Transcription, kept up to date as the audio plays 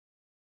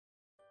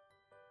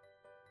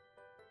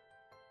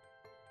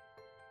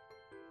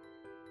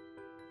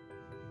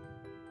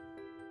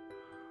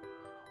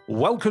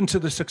Welcome to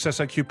the Success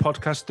IQ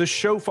podcast, the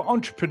show for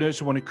entrepreneurs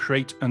who want to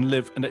create and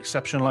live an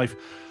exceptional life.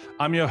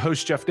 I'm your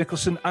host, Jeff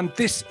Nicholson, and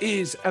this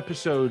is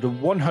episode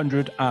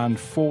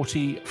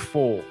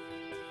 144.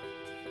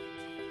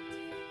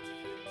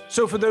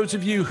 So for those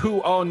of you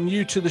who are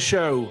new to the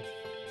show,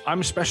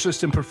 I'm a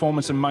specialist in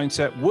performance and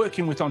mindset,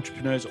 working with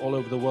entrepreneurs all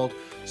over the world,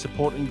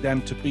 supporting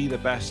them to be the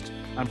best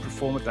and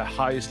perform at their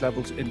highest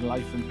levels in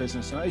life and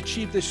business. And I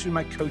achieve this through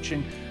my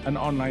coaching and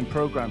online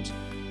programs.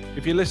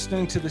 If you're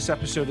listening to this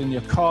episode in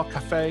your car,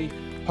 cafe,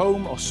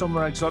 home, or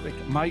somewhere exotic,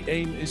 my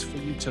aim is for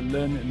you to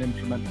learn and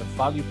implement the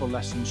valuable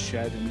lessons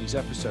shared in these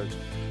episodes.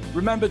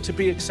 Remember, to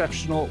be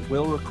exceptional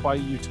will require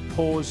you to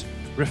pause,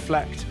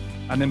 reflect,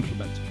 and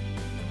implement.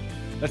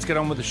 Let's get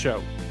on with the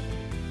show.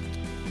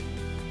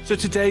 So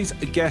today's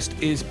guest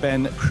is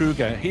Ben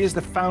Krueger. He is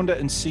the founder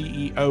and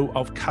CEO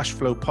of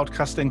Cashflow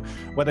Podcasting,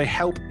 where they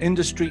help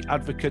industry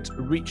advocates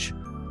reach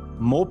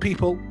more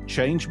people,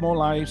 change more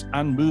lives,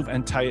 and move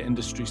entire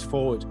industries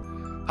forward.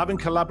 Having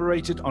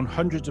collaborated on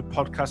hundreds of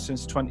podcasts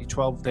since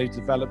 2012, they've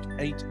developed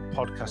 8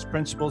 podcast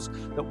principles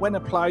that, when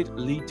applied,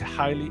 lead to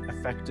highly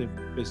effective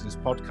business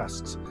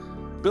podcasts.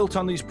 Built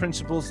on these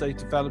principles, they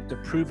developed a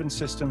proven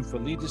system for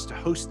leaders to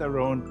host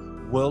their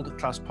own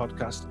world-class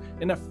podcast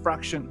in a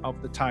fraction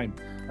of the time.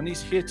 And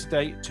he's here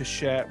today to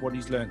share what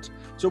he's learned.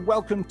 So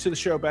welcome to the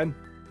show, Ben.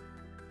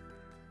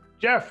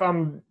 Jeff,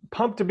 I'm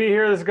pumped to be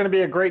here. This is going to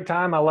be a great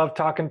time. I love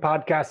talking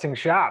podcasting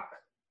shop.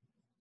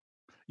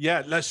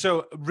 Yeah,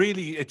 so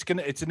really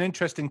it's an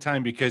interesting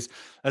time because,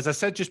 as I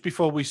said just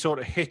before we sort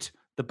of hit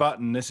the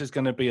button, this is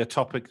going to be a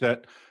topic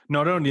that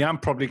not only I'm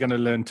probably going to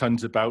learn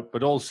tons about,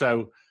 but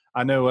also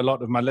I know a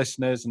lot of my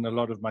listeners and a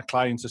lot of my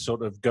clients are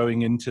sort of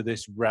going into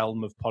this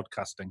realm of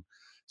podcasting.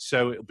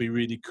 So it'll be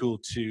really cool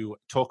to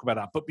talk about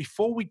that. But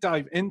before we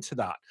dive into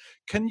that,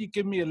 can you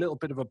give me a little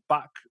bit of a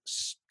back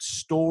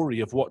story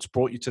of what's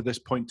brought you to this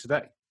point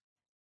today?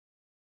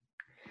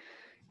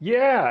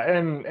 Yeah,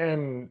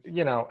 and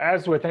you know,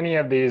 as with any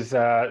of these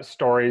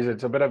stories,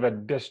 it's a bit of a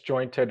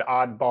disjointed,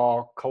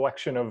 oddball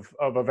collection of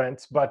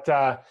events. But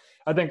I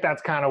think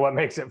that's kind of what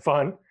makes it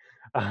fun.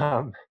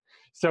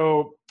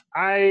 So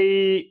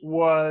I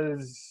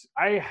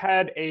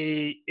had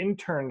a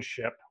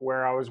internship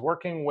where I was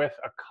working with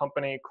a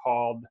company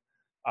called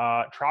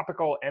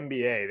Tropical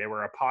MBA. They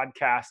were a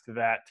podcast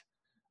that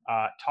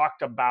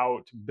talked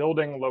about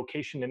building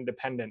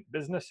location-independent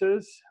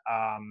businesses.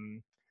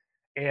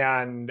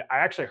 And I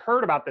actually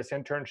heard about this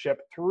internship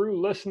through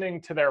listening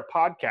to their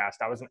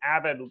podcast. I was an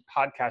avid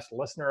podcast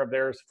listener of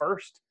theirs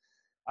first,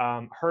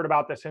 heard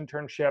about this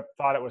internship,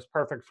 thought it was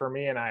perfect for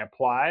me, and I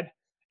applied.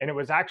 And it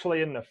was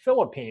actually in the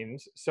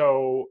Philippines.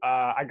 So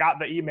I got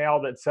the email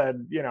that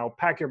said, you know,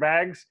 pack your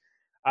bags.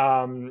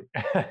 And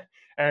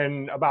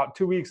about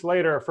 2 weeks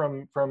later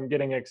from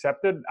getting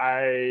accepted,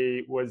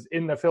 I was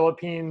in the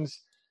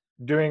Philippines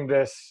doing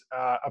this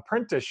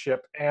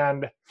apprenticeship.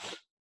 And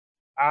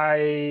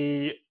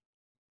I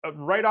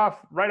right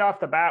off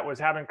the bat was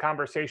having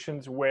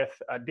conversations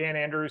with Dan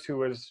Andrews, who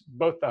was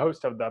both the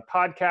host of the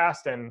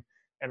podcast and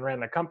ran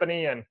the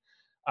company. And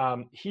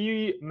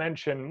he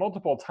mentioned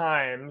multiple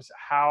times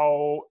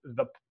how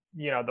the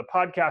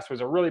podcast was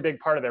a really big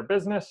part of their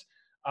business.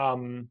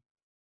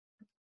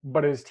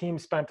 But his team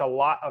spent a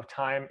lot of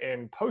time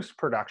in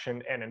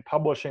post-production and in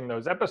publishing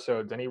those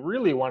episodes. And he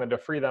really wanted to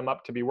free them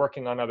up to be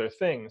working on other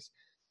things.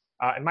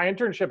 And my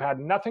internship had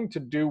nothing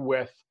to do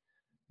with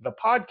the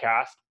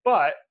podcast,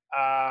 but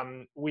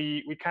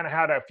we kind of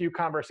had a few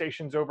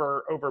conversations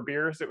over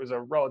beers. It was a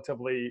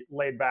relatively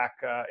laid back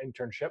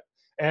internship.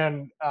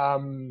 And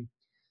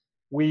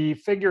we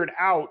figured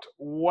out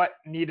what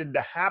needed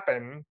to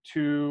happen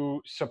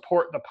to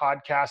support the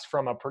podcast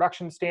from a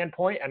production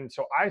standpoint. And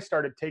so I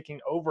started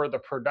taking over the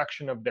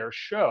production of their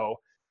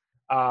show,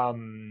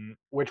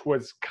 which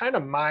was kind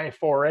of my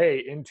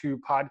foray into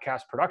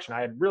podcast production. I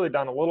had really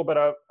done a little bit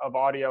of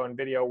audio and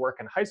video work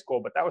in high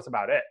school, but that was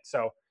about it.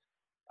 So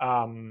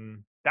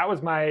that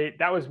was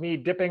me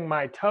dipping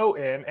my toe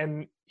in,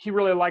 and he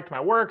really liked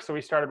my work. So he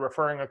started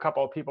referring a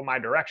couple of people my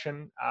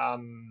direction.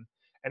 And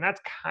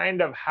that's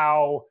kind of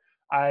how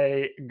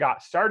I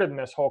got started in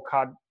this whole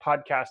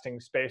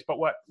podcasting space. But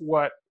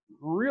what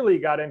really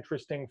got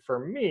interesting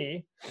for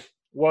me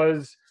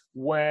was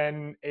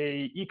when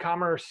a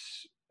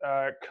e-commerce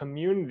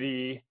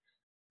community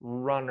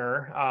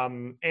runner,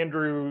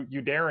 Andrew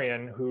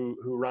Udarian, who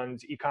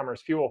runs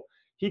e-commerce Fuel,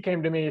 he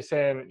came to me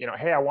saying, you know,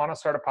 hey, I want to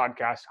start a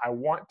podcast. I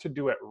want to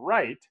do it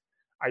right.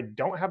 I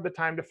don't have the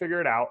time to figure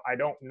it out. I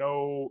don't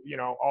know, you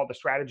know, all the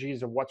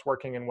strategies of what's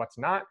working and what's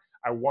not.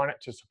 I want it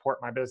to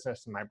support my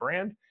business and my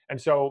brand. And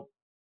so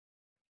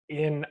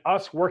in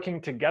us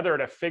working together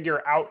to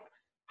figure out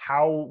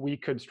how we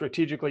could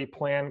strategically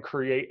plan,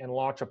 create, and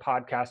launch a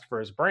podcast for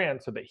his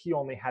brand so that he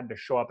only had to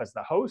show up as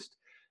the host,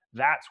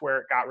 that's where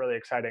it got really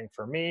exciting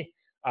for me.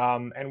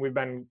 And we've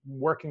been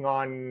working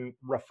on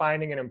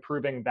refining and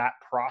improving that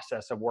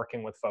process of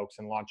working with folks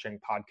and launching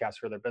podcasts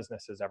for their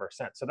businesses ever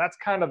since. So that's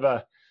kind of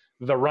the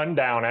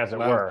rundown, as it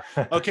were.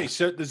 Okay,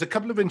 so there's a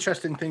couple of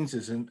interesting things,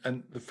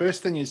 and the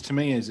first thing is, to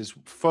me, is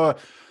for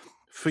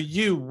for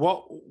you,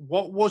 what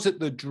was it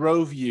that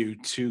drove you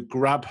to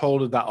grab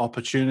hold of that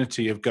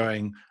opportunity of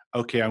going,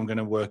 okay, I'm going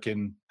to work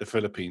in the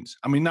Philippines?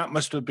 I mean, that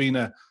must have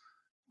been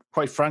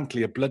quite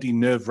frankly, a bloody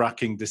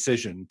nerve-wracking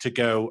decision to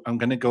go, I'm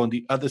going to go on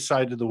the other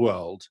side of the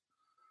world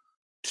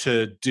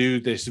to do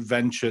this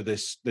venture,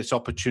 this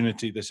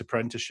opportunity, this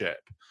apprenticeship.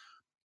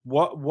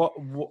 What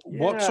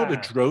sort of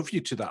Yeah. drove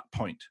you to that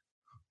point?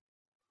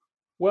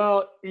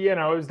 Well, it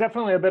was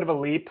definitely a bit of a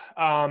leap.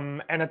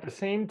 And at the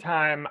same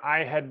time,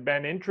 I had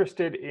been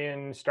interested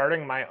in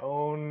starting my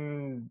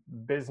own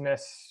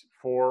business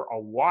for a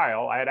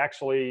while. I had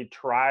actually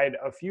tried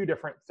a few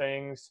different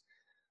things.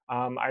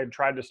 I had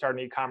tried to start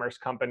an e-commerce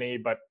company,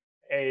 but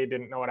A,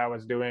 didn't know what I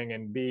was doing,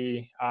 and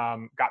B,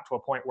 got to a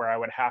point where I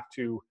would have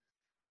to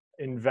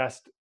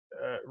invest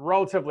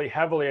relatively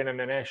heavily in an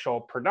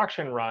initial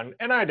production run,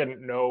 and I didn't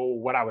know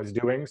what I was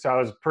doing, so I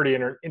was pretty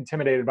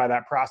intimidated by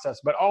that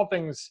process. But all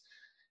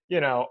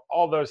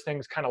those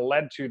things kind of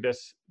led to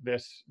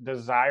this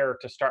desire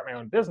to start my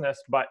own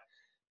business. But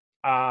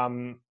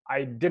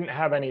I didn't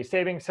have any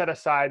savings set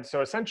aside.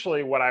 So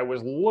essentially, what I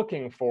was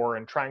looking for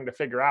and trying to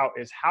figure out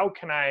is how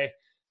can I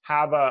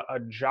have a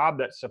job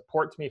that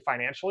supports me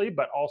financially,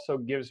 but also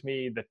gives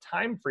me the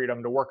time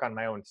freedom to work on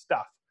my own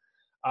stuff.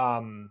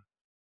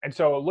 And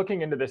so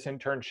looking into this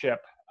internship,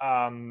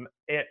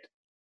 it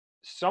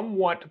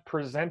somewhat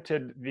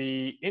presented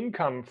the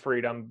income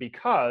freedom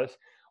because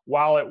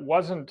while it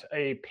wasn't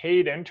a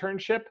paid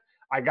internship,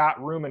 I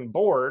got room and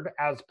board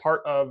as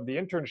part of the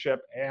internship,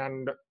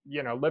 and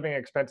living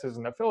expenses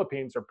in the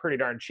Philippines are pretty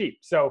darn cheap.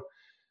 So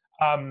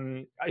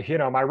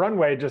my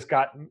runway just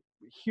got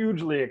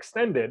hugely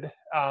extended,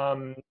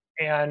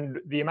 and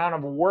the amount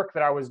of work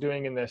that I was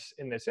doing in this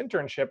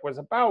internship was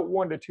about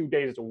 1 to 2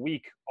 days a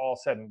week, all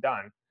said and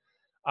done,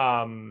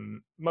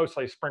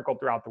 mostly sprinkled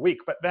throughout the week.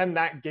 But then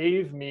that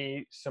gave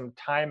me some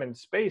time and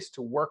space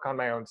to work on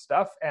my own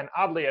stuff. And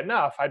oddly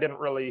enough, I didn't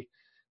really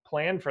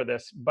plan for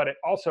this, but it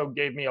also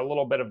gave me a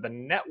little bit of the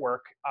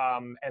network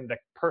and the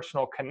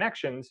personal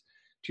connections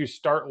to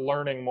start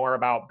learning more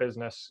about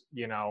business,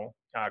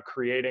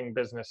 creating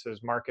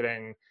businesses,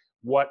 marketing,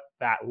 what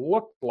that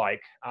looked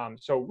like.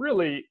 So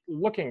really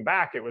looking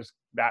back, it was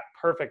that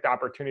perfect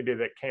opportunity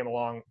that came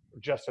along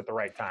just at the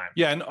right time.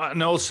 Yeah.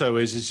 And also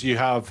is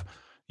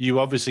you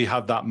obviously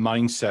have that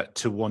mindset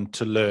to want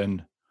to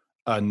learn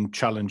and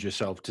challenge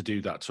yourself to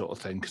do that sort of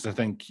thing. Because I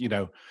think,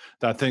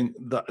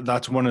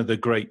 that's one of the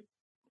great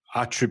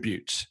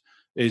attributes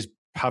is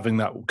having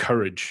that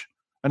courage.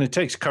 And it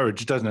takes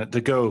courage, doesn't it,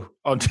 to go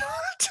on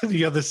to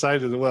the other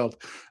side of the world.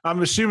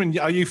 I'm assuming,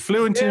 are you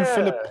fluent in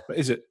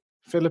is it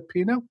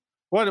Filipino?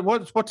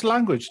 What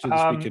language do they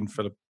speak in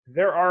Philippines?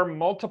 There are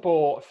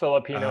multiple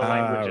Filipino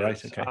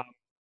languages. Right, okay.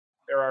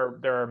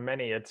 There are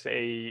many. It's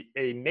a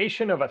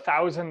nation of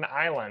 1,000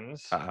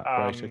 islands.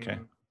 Right, okay.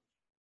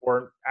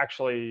 Or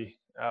actually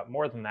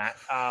more than that.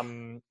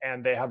 And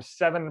they have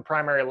 7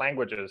 primary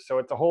languages. So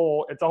it's a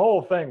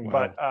whole thing. Wow.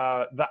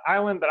 But the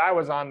island that I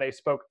was on, they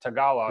spoke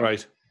Tagalog.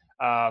 Right.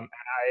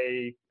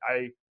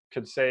 I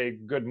could say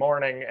good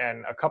morning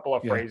and a couple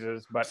of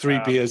phrases, but 3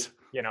 beers.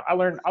 I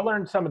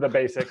learned some of the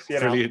basics.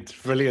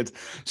 Brilliant.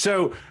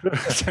 So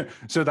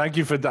thank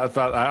you for that.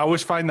 I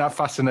always find that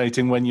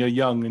fascinating when you're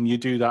young and you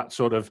do that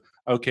sort of,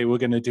 okay, we're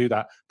going to do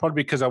that.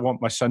 Probably because I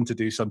want my son to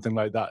do something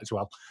like that as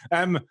well.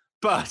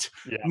 But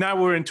now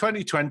we're in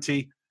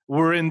 2020.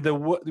 We're in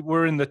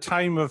the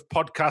time of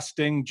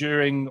podcasting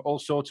during all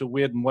sorts of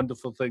weird and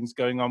wonderful things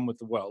going on with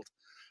the world.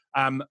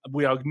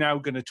 We are now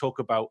going to talk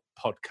about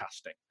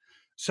podcasting.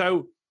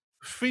 So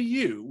for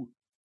you,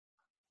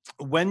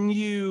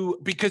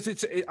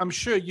 because I'm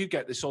sure you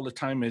get this all the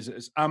time,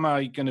 is am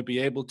I going to be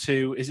able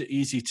to, is it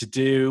easy to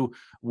do?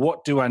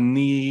 What do I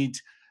need?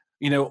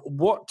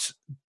 What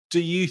do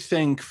you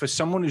think for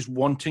someone who's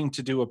wanting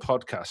to do a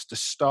podcast to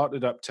start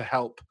it up to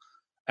help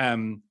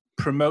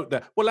promote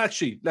that? Well,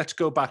 actually, let's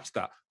go back to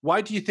that.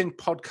 Why do you think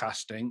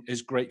podcasting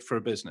is great for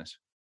a business?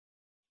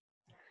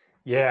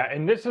 Yeah,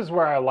 and this is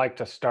where I like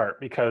to start,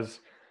 because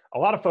a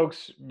lot of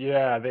folks,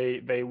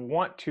 they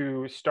want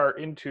to start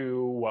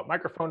into what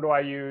microphone do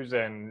I use,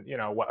 and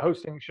what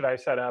hosting should I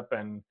set up,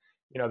 and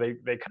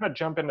they kind of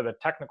jump into the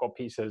technical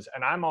pieces.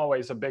 And I'm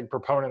always a big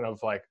proponent of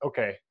like,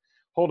 okay,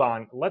 hold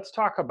on, let's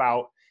talk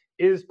about,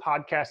 is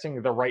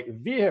podcasting the right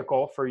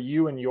vehicle for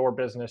you and your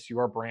business,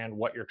 your brand,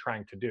 what you're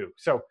trying to do?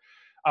 So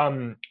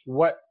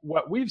what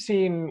we've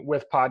seen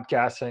with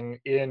podcasting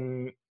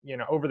in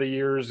over the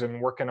years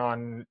and working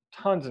on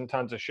tons and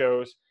tons of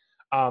shows,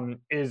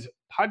 is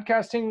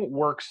podcasting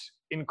works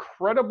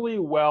incredibly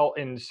well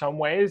in some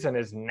ways and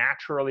is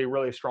naturally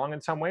really strong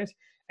in some ways,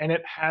 and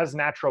it has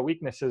natural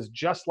weaknesses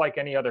just like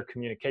any other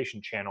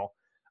communication channel.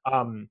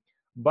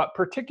 But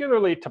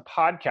particularly to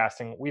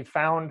podcasting, we've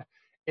found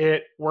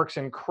it works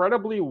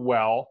incredibly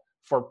well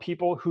for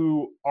people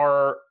who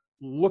are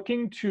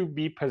looking to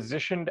be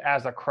positioned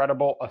as a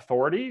credible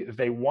authority.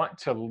 They want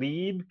to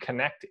lead,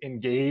 connect,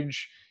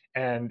 engage,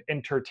 and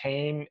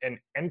entertain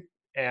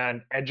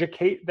and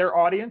educate their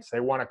audience. They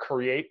want to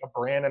create a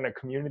brand and a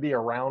community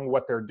around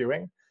what they're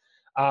doing.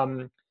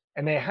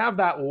 And they have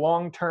that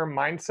long-term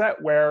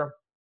mindset where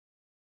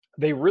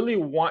they really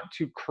want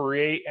to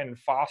create and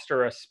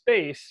foster a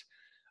space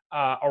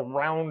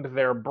around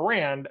their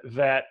brand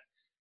that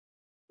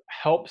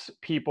helps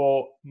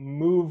people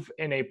move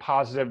in a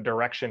positive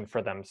direction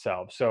for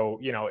themselves. So,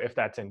 if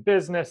that's in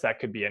business, that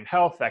could be in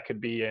health, that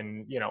could be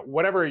in,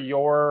 whatever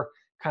your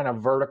kind of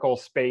vertical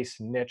space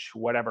niche,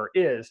 whatever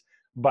is.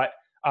 But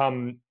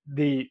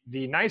the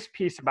nice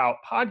piece about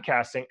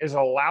podcasting is it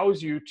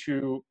allows you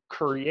to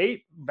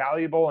create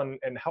valuable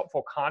and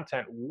helpful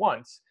content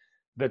once,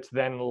 that's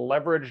then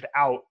leveraged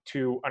out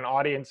to an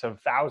audience of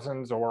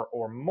thousands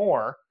or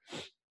more.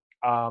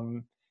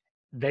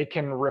 They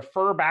can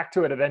refer back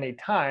to it at any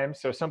time.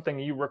 So something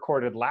you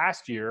recorded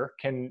last year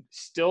can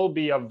still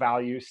be of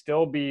value,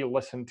 still be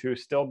listened to,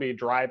 still be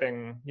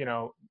driving,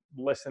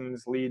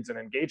 listens, leads, and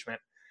engagement.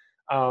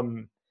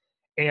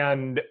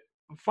 And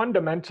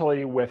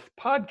fundamentally with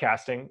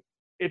podcasting,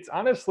 it's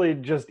honestly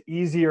just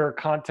easier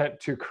content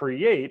to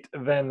create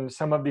than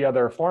some of the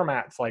other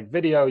formats like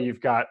video.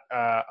 You've got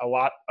a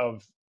lot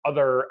of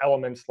other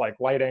elements like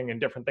lighting and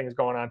different things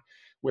going on.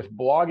 With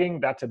blogging,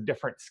 that's a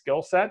different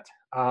skill set.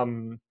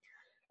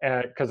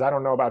 Because I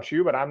don't know about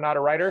you, but I'm not a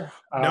writer.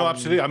 No,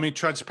 absolutely. I mean,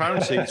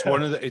 transparency. It's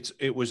one of the.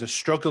 It was a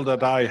struggle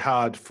that I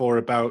had for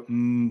about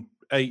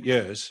 8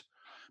 years,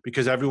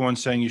 because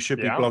everyone's saying you should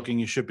be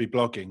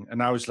blogging,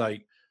 and I was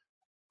like,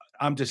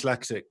 I'm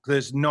dyslexic.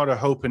 There's not a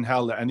hope in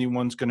hell that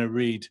anyone's going to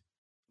read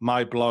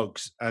my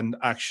blogs and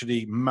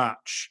actually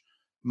match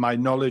my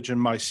knowledge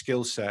and my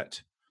skill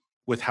set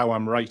with how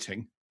I'm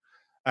writing.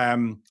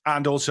 And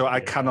also, I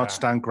cannot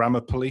stand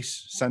grammar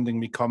police sending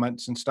me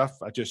comments and stuff.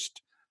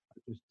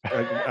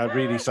 I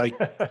really like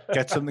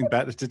get something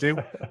better to do.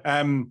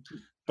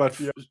 But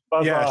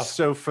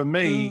so for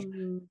me,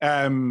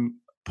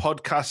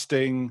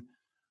 podcasting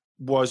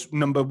was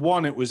number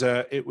one. It was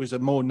a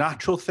more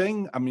natural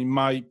thing. I mean,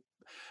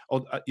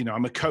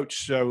 I'm a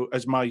coach, so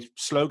as my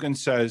slogan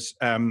says,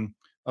 a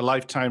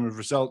lifetime of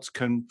results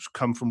can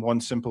come from one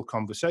simple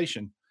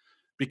conversation,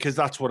 because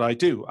that's what I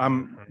do.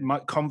 My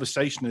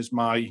conversation is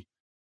my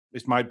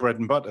bread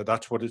and butter.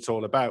 That's what it's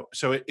all about.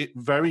 So it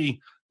very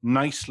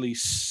nicely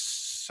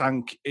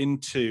sank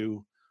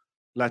into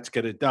let's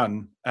get it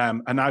done.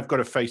 And I've got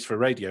a face for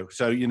radio,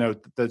 so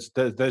there's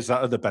that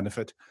other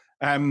benefit.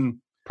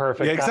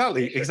 Perfect. Yeah,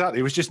 exactly.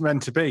 It was just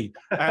meant to be.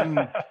 And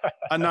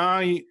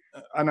I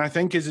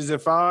think is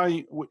if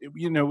I,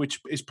 which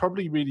is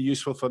probably really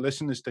useful for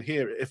listeners to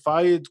hear. If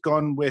I had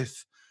gone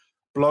with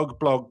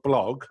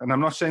blog, and I'm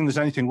not saying there's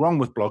anything wrong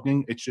with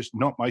blogging, it's just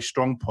not my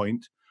strong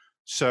point.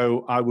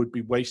 So I would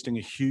be wasting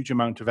a huge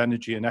amount of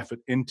energy and effort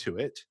into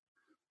it.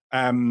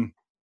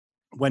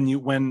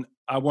 When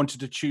I wanted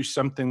to choose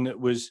something that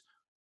was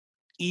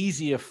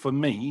easier for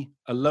me,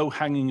 a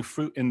low-hanging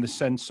fruit in the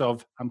sense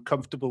of I'm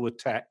comfortable with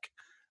tech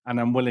and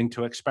I'm willing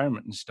to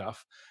experiment and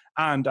stuff,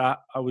 and I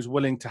was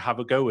willing to have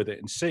a go with it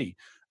and see.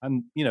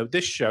 And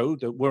this show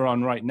that we're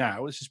on right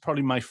now, this is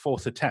probably my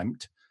 4th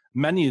attempt.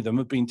 Many of them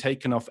have been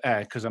taken off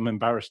air because I'm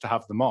embarrassed to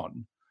have them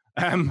on.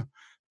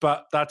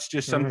 But that's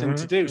just something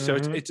to do. So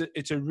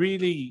it's a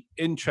really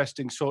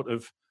interesting sort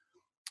of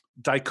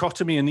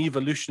dichotomy and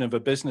evolution of a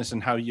business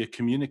and how you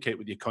communicate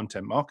with your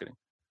content marketing.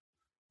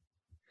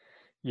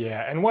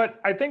 Yeah. And what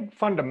I think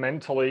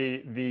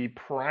fundamentally the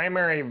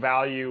primary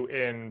value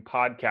in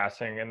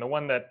podcasting, and the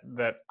one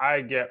that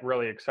I get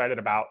really excited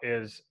about,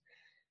 is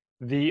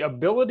the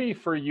ability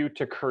for you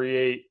to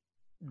create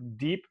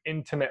deep,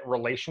 intimate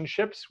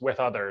relationships with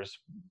others,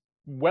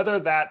 whether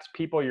that's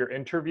people you're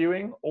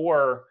interviewing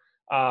or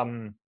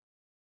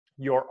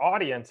your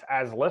audience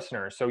as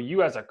listeners. So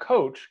you as a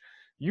coach,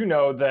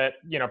 that,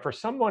 for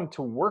someone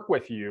to work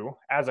with you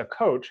as a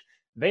coach,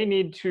 they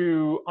need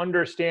to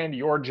understand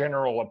your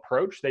general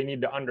approach. They need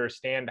to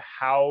understand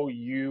how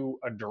you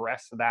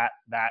address that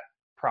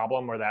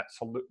problem or that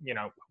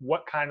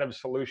what kind of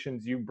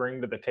solutions you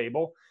bring to the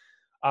table.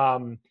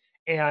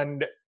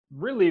 And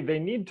really they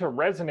need to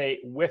resonate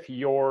with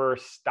your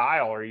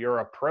style or your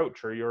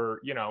approach or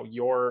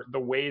the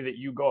way that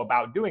you go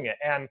about doing it.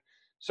 And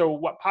so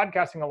what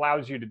podcasting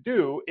allows you to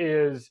do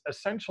is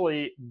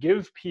essentially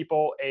give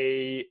people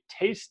a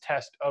taste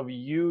test of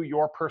you,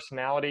 your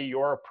personality,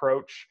 your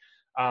approach,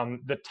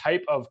 the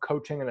type of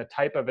coaching and the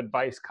type of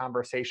advice,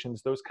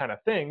 conversations, those kind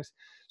of things,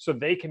 so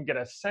they can get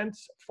a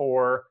sense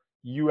for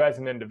you as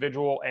an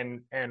individual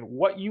and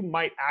what you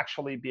might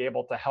actually be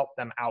able to help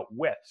them out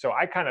with. So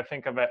I kind of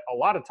think of it a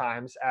lot of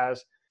times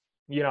as,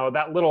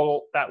 that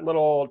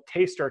little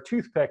taster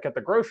toothpick at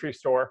the grocery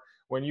store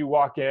when you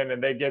walk in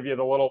and they give you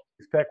the little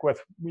toothpick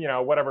with,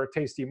 whatever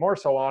tasty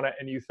morsel on it.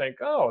 And you think,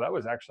 oh, that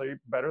was actually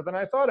better than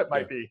I thought it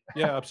might be.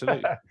 Yeah,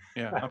 absolutely.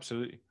 Yeah,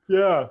 absolutely.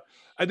 Yeah.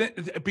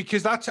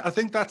 Because I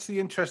think that's the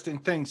interesting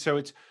thing.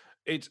 So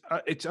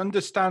it's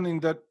understanding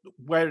that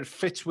where it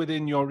fits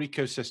within your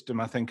ecosystem.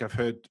 I think I've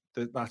heard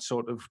that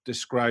sort of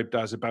described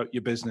as about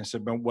your business,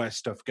 about where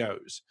stuff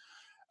goes.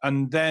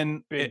 And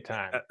then big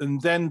time.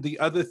 And then the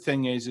other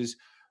thing is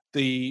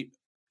the,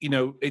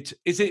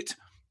 is it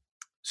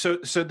So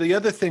the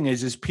other thing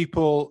is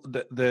people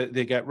that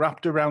they get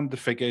wrapped around the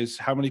figures.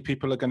 How many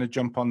people are going to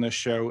jump on this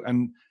show?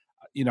 And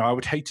I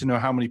would hate to know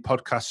how many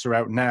podcasts are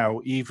out now,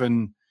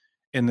 even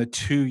in the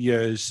 2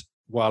 years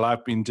while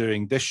I've been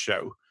doing this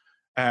show,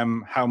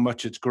 how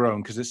much it's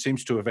grown, because it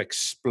seems to have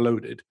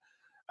exploded.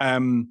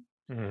 And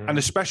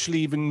especially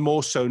even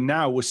more so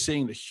now, we're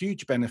seeing the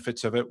huge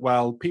benefits of it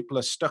while people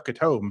are stuck at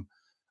home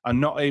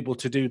and not able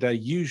to do their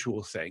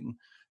usual thing.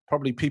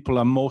 Probably people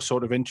are more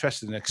sort of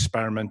interested in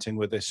experimenting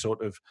with this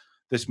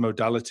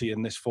modality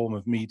and this form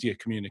of media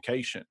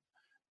communication,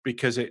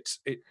 because it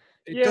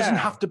doesn't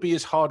have to be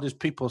as hard as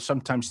people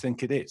sometimes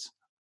think it is.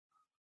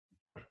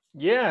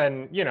 Yeah,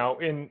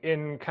 and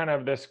in kind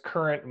of this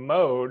current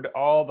mode,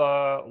 all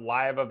the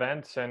live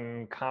events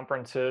and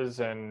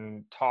conferences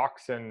and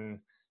talks and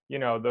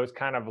those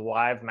kind of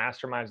live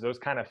masterminds, those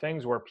kind of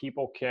things where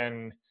people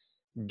can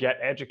get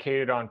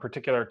educated on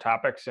particular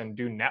topics and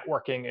do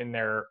networking in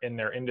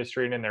their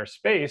industry and in their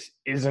space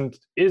isn't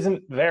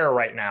there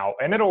right now,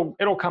 and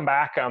it'll come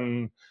back.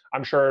 I'm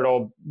sure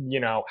it'll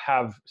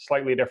have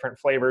slightly different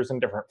flavors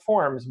and different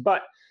forms,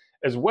 but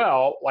as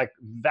well, like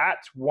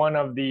that's one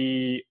of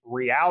the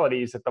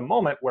realities at the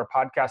moment where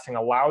podcasting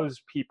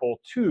allows people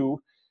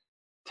to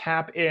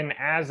tap in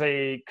as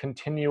a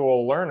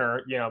continual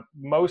learner.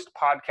 Most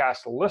podcast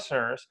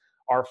listeners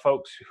are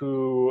folks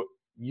who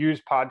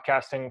use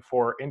podcasting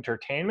for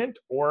entertainment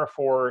or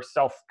for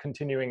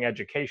self-continuing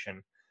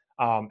education.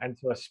 And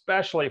so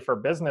especially for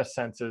business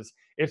senses,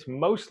 it's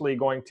mostly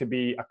going to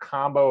be a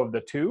combo of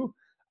the two.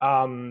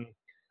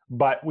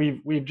 But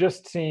we've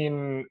just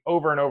seen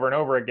over and over and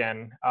over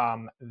again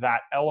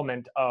that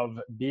element of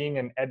being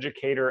an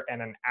educator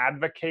and an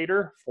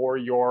advocator for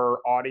your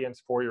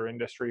audience, for your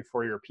industry,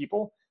 for your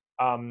people,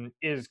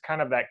 is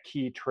kind of that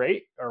key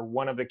trait, or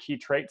one of the key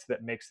traits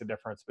that makes the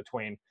difference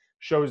between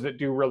shows that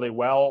do really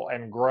well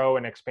and grow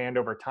and expand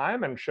over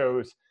time and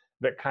shows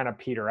that kind of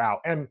peter out.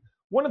 And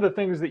one of the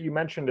things that you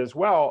mentioned as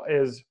well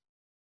is,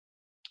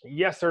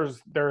 yes,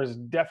 there's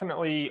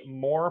definitely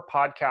more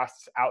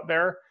podcasts out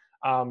there.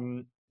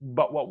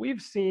 But what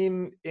we've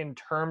seen in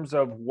terms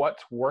of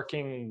what's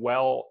working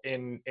well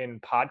in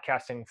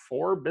podcasting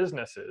for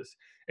businesses,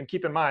 and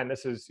keep in mind,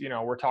 this is,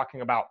 we're talking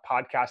about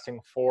podcasting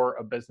for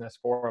a business,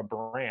 for a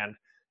brand.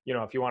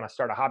 If you want to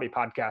start a hobby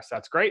podcast,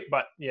 that's great,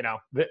 but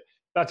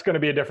that's going to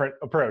be a different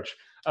approach.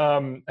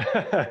 What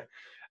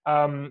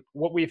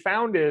we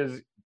found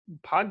is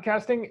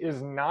podcasting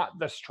is not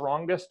the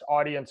strongest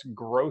audience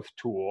growth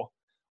tool.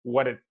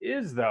 What it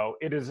is, though,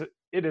 it is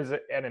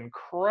an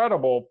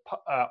incredible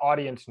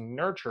audience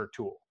nurture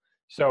tool.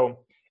 So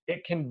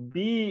it can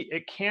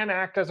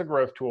act as a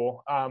growth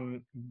tool.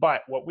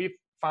 But what we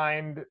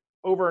find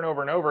over and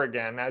over and over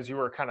again, as you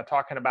were kind of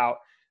talking about,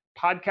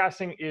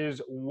 podcasting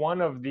is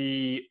one of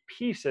the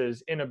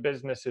pieces in a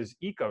business's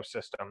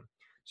ecosystem.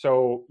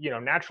 So,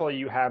 naturally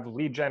you have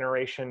lead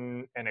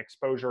generation and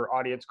exposure,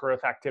 audience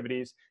growth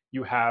activities.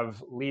 You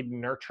have lead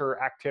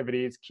nurture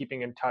activities,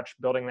 keeping in touch,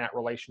 building that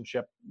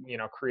relationship,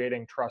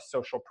 creating trust,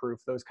 social proof,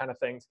 those kind of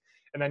things.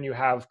 And then you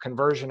have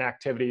conversion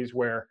activities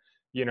where,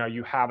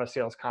 you have a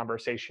sales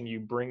conversation, you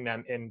bring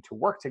them in to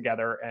work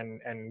together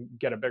and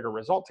get a bigger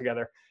result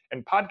together.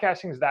 And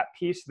podcasting is that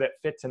piece that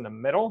fits in the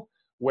middle,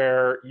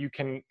 where you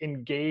can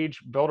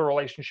engage, build a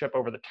relationship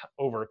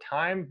over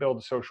time,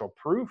 build social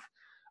proof,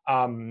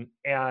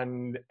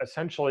 and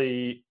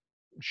essentially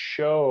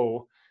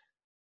show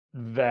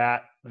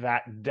that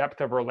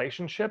depth of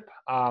relationship,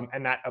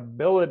 and that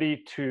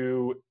ability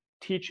to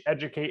teach,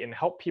 educate, and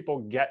help people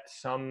get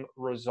some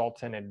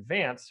results in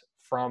advance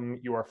from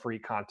your free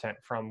content,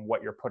 from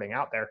what you're putting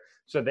out there,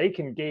 so they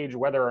can gauge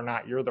whether or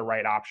not you're the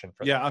right option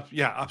for them.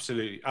 Yeah,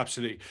 absolutely.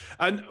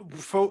 And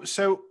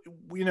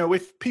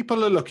if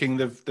people are looking,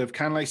 they've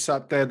kind of like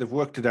sat there, they've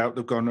worked it out,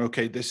 they've gone,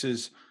 okay, this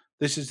is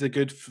the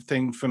good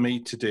thing for me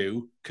to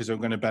do because I'm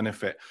going to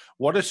benefit.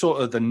 What are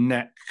sort of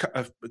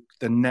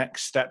the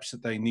next steps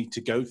that they need to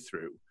go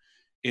through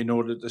in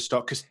order to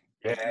start?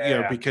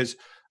 Because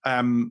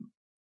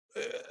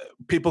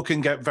people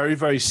can get very,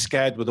 very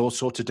scared with all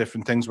sorts of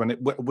different things when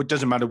it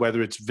doesn't matter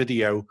whether it's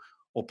video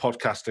or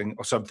podcasting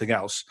or something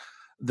else.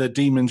 The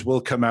demons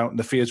will come out and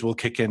the fears will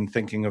kick in,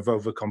 thinking of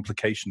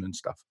overcomplication and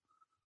stuff.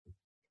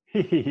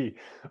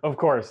 Of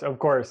course.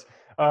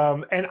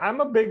 And I'm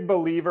a big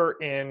believer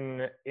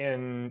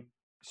in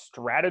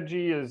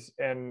strategy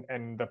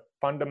and the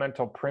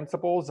fundamental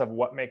principles of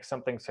what makes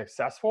something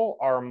successful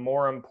are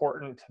more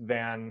important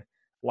than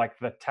like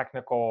the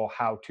technical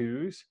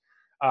how-tos.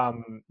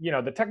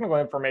 The technical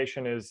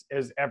information is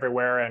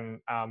everywhere, and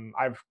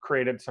I've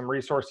created some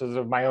resources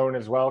of my own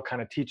as well,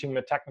 kind of teaching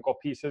the technical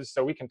pieces,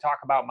 so we can talk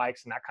about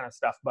mics and that kind of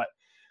stuff. But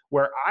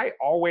where I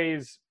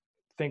always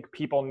think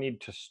people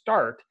need to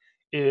start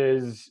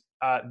is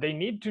they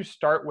need to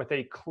start with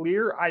a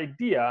clear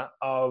idea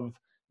of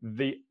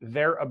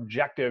their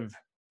objective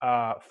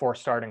for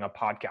starting a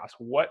podcast.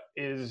 What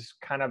is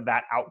kind of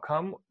that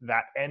outcome,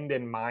 that end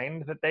in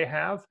mind that they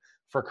have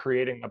for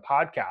creating a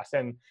podcast?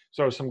 And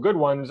so some good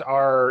ones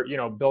are,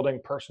 building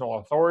personal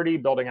authority,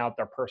 building out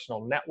their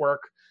personal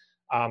network,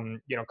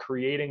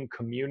 creating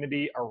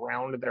community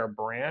around their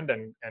brand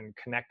and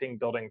connecting,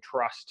 building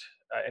trust,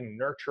 and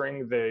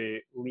nurturing the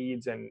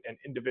leads and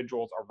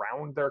individuals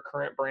around their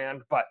current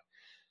brand. But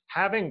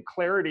having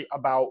clarity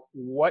about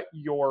what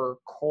your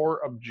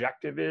core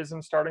objective is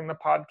in starting the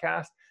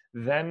podcast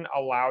then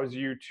allows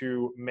you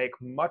to make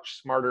much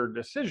smarter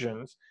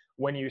decisions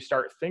when you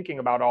start thinking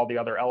about all the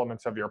other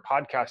elements of your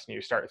podcast and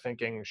you start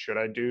thinking, should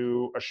I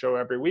do a show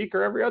every week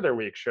or every other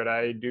week? Should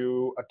I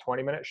do a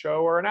 20-minute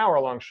show or an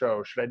hour-long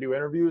show? Should I do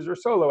interviews or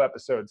solo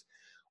episodes?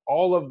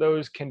 All of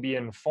those can be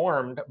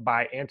informed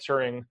by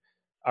answering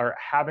or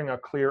having a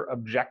clear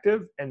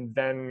objective and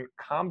then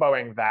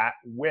comboing that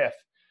with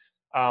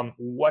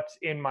what's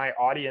in my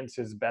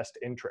audience's best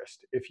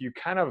interest. If you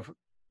kind of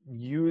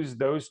use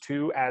those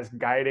two as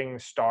guiding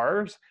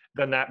stars,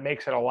 then that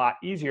makes it a lot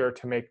easier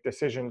to make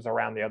decisions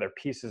around the other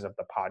pieces of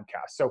the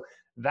podcast. So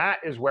that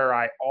is where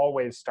I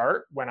always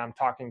start when I'm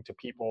talking to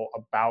people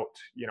about,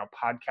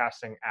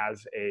 podcasting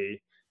as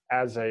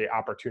a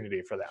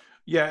opportunity for them.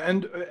 Yeah.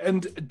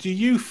 And do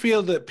you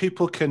feel that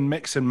people can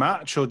mix and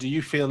match, or do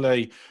you feel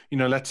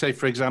let's say,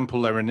 for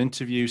example, they're an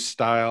interview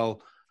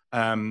style,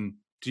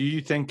 do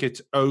you think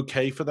it's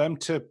okay for them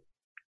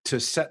to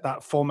set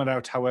that format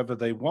out however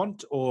they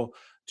want, or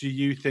do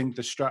you think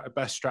the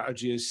best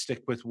strategy is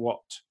stick with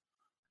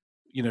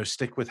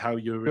how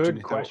you originally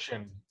Good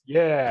question.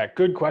 Yeah,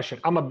 good question.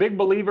 I'm a big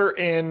believer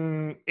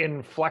in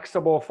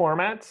flexible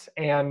formats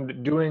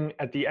and doing,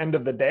 at the end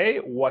of the day,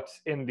 what's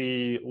in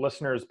the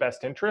listener's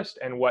best interest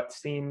and what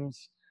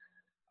seems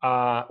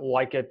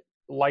like it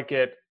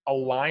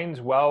aligns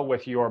well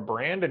with your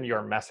brand and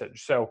your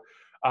message. So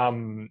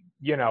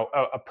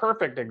a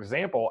perfect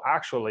example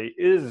actually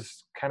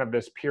is kind of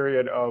this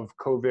period of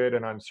COVID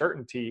and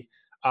uncertainty.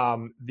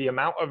 The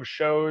amount of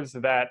shows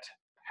that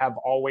have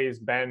always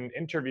been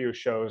interview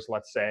shows,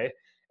 let's say,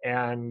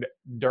 and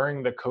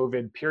during the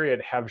COVID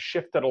period have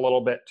shifted a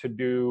little bit to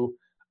do,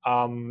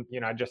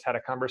 I just had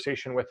a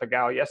conversation with a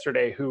gal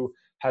yesterday who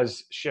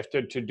has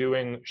shifted to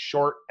doing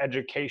short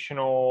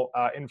educational,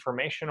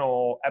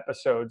 informational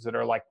episodes that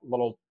are like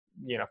little,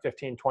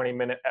 15,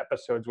 20-minute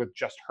episodes with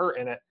just her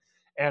in it.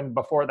 And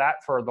before that,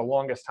 for the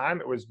longest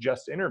time, it was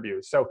just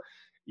interviews. So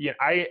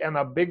I am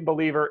a big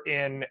believer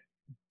in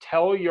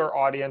tell your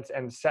audience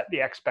and set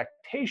the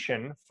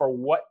expectation for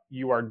what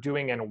you are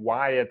doing and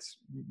why it's,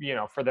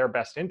 for their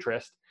best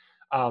interest.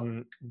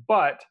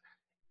 But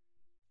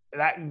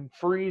that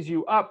frees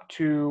you up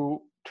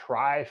to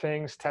try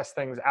things, test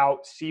things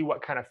out, see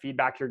what kind of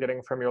feedback you're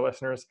getting from your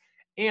listeners.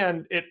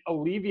 And it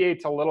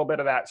alleviates a little bit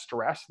of that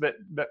stress that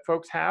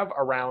folks have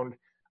around,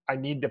 I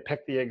need to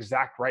pick the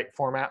exact right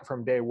format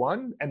from day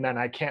one, and then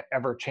I can't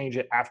ever change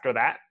it after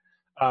that.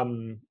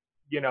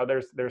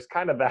 There's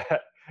kind of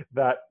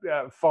that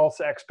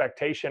false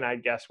expectation, I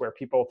guess, where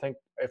people think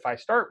if I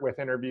start with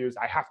interviews,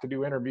 I have to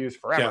do interviews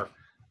forever.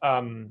 Yeah.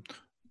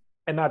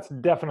 And that's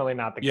definitely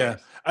not the case. Yeah.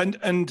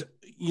 And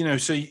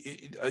so,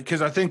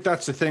 because I think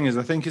that's the thing is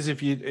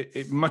if you,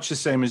 much the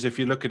same as if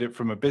you look at it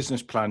from a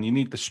business plan, you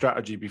need the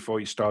strategy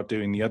before you start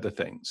doing the other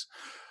things.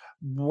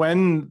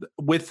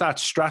 With that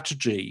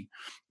strategy,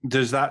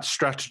 does that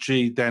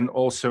strategy then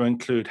also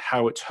include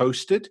how it's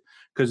hosted?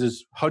 Because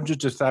there's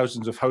hundreds of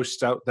thousands of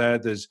hosts out there.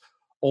 There's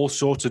all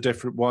sorts of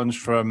different ones,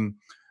 from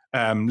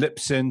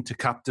Libsyn to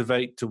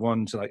Captivate to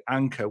ones like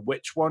Anchor.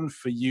 Which one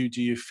for you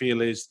do you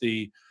feel is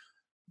do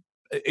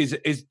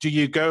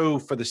you go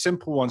for the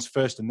simple ones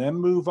first and then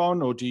move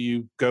on, or do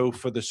you go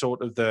for the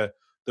sort of the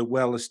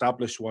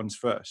well-established ones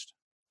first?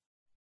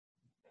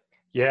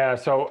 Yeah,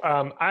 so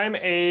I'm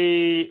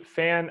a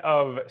fan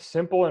of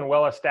simple and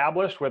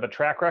well-established with a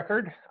track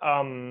record,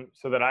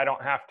 so that I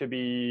don't have to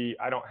be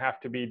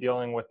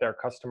dealing with their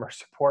customer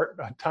support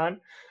a ton,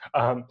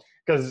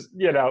 because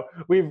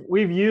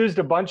we've used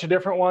a bunch of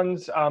different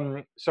ones.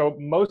 So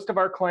most of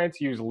our clients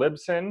use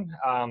Libsyn.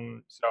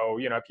 So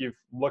if you've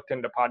looked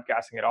into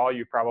podcasting at all,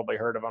 you've probably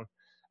heard of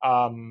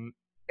them.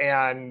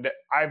 And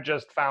I've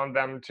just found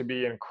them to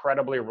be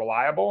incredibly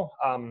reliable.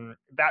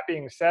 That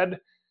being said,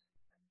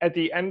 at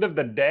the end of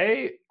the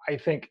day, I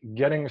think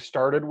getting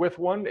started with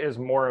one is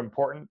more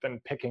important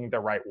than picking the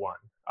right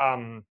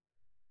one.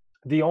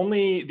 The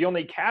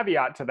only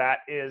caveat to that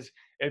is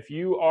if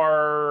you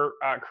are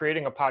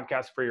creating a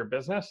podcast for your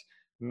business,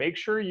 make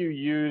sure you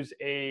use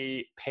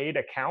a paid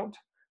account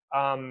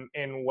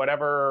in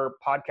whatever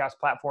podcast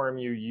platform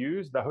you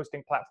use, the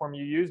hosting platform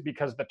you use,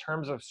 because the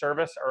terms of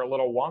service are a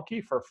little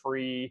wonky for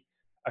free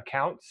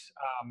accounts.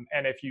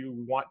 And if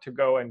you want to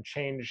go and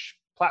change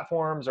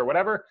platforms or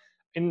whatever,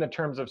 in the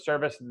terms of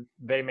service,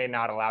 they may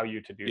not allow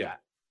you to do that.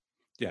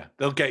 Yeah,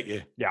 they'll get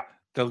you. Yeah.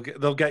 They'll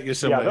get you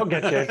somewhere. Yeah, they'll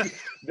get you.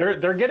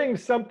 They're getting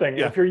something.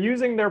 Yeah. If you're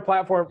using their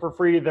platform for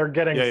free, they're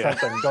getting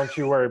something. Don't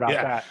you worry about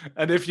that.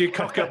 And if you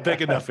cock up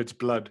big enough, it's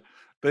blood.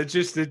 But it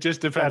just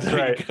depends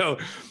how you go.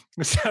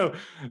 So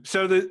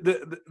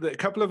the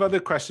couple of other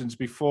questions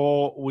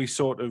before we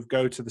sort of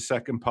go to the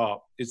second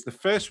part is, the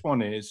first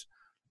one is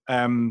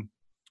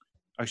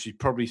actually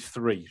probably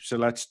three. So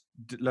let's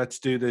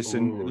do this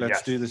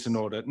do this in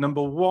order.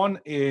 Number one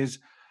is,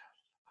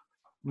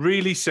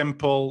 really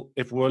simple.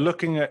 If we're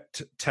looking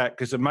at tech,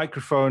 because a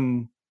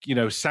microphone,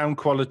 sound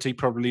quality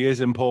probably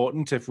is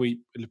important if we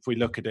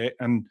look at it.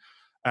 And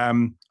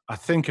I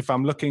think if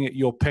I'm looking at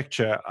your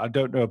picture, I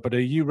don't know, but are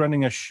you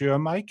running a Shure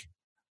mic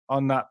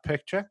on that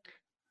picture?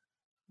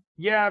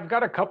 Yeah, I've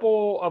got a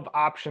couple of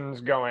options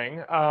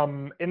going.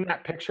 In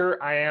that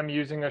picture, I am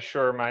using a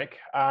Shure mic.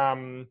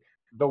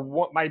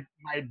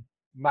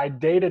 My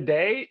day to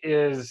day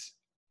is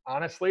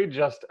honestly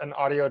just an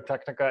Audio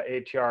Technica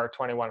ATR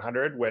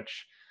 2100,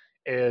 which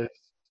is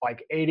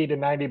like 80 to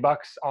 90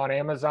 bucks on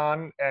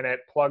Amazon, and it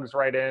plugs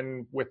right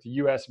in with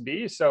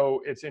USB.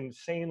 So it's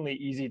insanely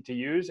easy to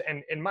use.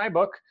 And in my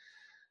book,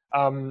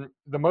 the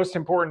most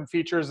important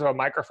features of a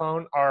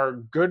microphone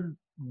are good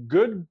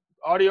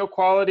audio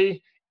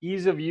quality,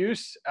 ease of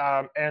use,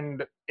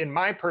 and in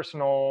my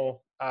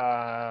personal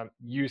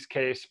use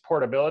case,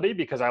 portability,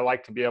 because I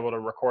like to be able to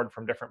record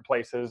from different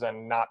places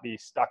and not be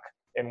stuck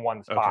in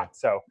one spot.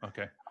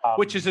 Okay.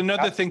 Which is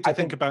another thing to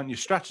think about in your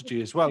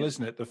strategy as well,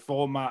 isn't it? The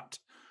format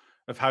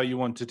of how you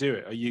want to do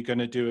it. Are you going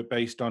to do it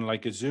based on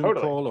like a Zoom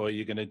call, or are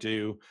you going to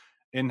do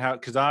in-house?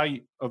 Because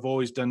I have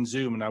always done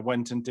Zoom, and I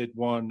went and did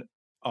one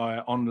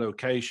on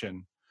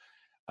location,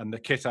 and the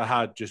kit I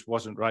had just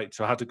wasn't right.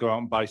 So I had to go out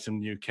and buy some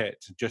new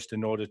kit just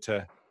in order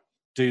to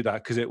do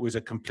that, because it was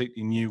a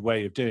completely new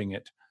way of doing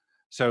it.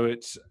 So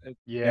it's,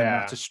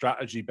 that's a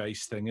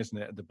strategy-based thing, isn't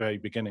it, at the very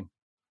beginning?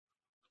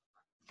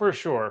 For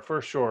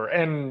sure.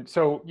 And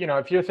so,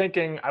 if you're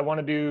thinking, I want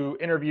to do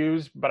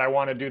interviews, but I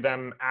want to do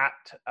them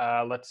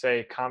at, let's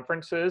say,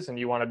 conferences, and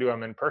you want to do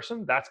them in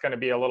person, that's going to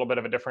be a little bit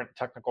of a different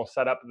technical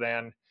setup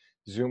than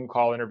Zoom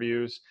call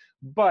interviews.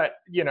 But,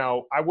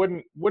 I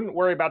wouldn't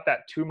worry about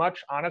that too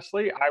much,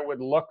 honestly. I would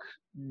look,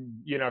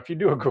 if you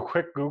do a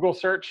quick Google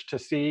search to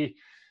see,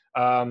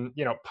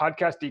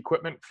 podcast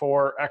equipment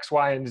for X,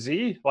 Y, and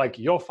Z, like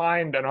you'll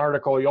find an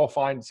article, you'll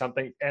find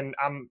something. And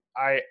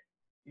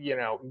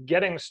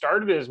getting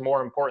started is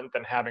more important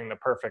than having the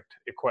perfect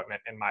equipment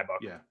in my book.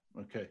 Yeah.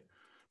 Okay.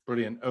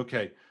 Brilliant.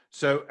 Okay.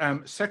 So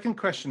second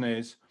question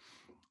is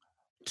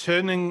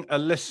turning a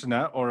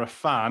listener or a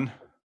fan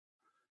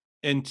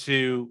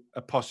into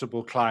a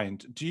possible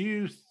client. Do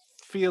you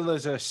feel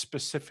there's a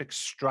specific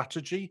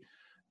strategy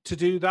to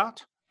do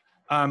that?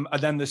 And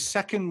then the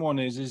second one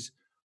is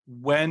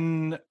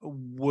when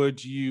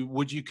would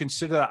you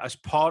consider that as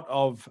part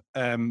of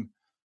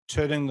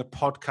turning the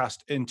podcast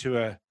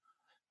into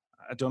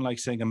I don't like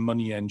saying a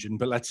money engine,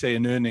 but let's say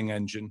an earning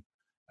engine.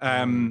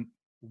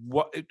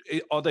 What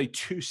are they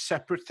two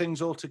separate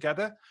things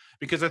altogether?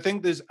 Because I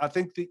think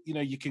that,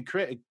 you can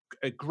create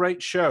a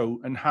great show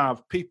and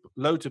have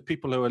loads of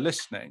people who are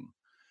listening,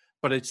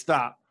 but it's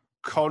that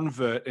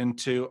convert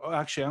into, oh,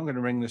 actually, I'm going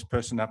to ring this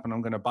person up and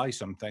I'm going to buy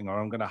something, or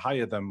I'm going to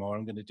hire them, or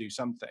I'm going to do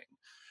something.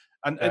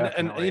 And at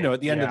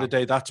the end of the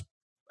day, that's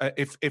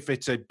if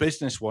it's a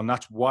business one,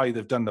 that's why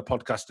they've done the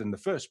podcast in the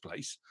first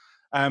place.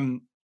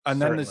 And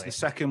then there's the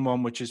second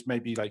one, which is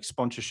maybe like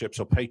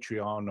sponsorships or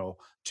Patreon, or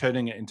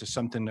turning it into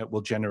something that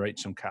will generate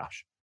some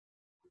cash.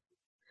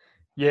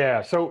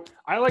 Yeah. So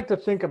I like to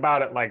think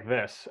about it like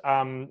this.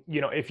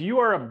 If you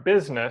are a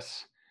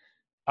business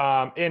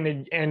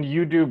and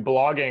you do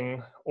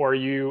blogging, or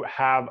you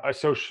have a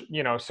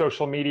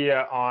social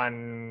media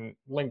on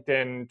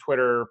LinkedIn,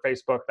 Twitter,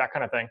 Facebook, that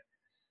kind of thing,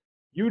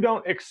 you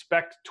don't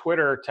expect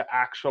Twitter to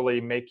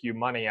actually make you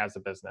money as a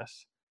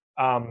business.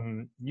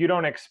 You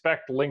don't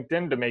expect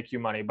LinkedIn to make you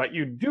money, but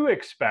you do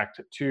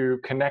expect to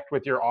connect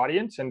with your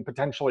audience and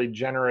potentially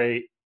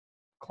generate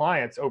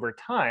clients over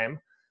time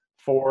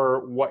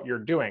for what you're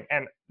doing.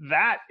 And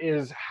that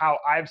is how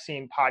I've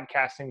seen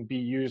podcasting be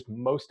used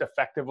most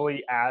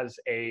effectively as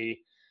a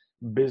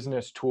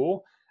business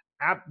tool.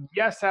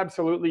 Yes,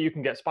 absolutely, you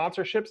can get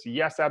sponsorships.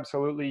 Yes,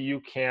 absolutely,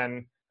 you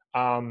can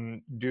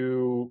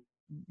do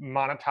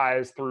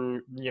monetize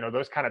through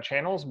those kind of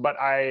channels. But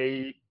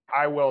I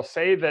will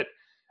say that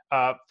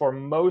for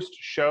most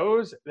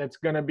shows, it's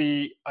going to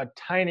be a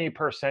tiny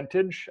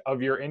percentage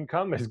of your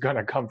income is going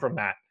to come from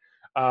that.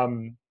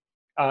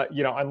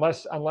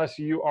 Unless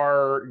you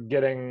are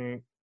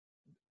getting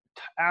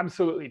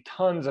absolutely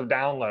tons of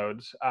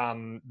downloads,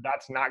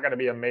 that's not going to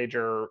be a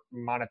major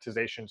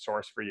monetization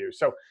source for you.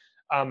 So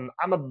I'm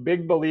a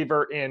big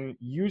believer in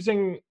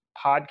using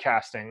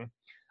podcasting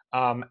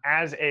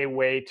as a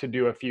way to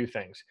do a few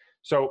things.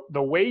 So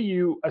the way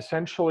you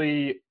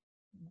essentially,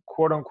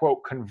 quote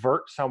unquote,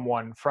 convert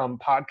someone from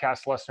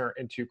podcast listener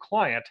into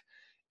client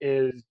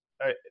is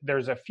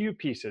there's a few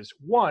pieces.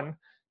 One,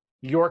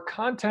 your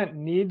content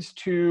needs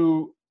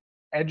to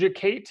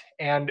educate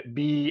and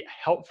be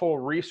helpful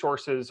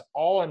resources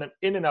all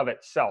in and of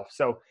itself.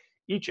 So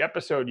each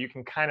episode you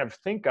can kind of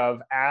think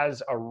of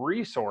as a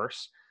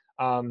resource.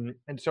 And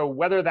so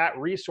whether that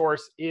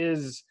resource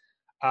is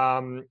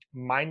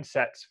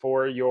mindsets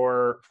for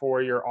your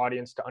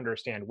audience to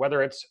understand,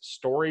 whether it's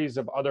stories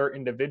of other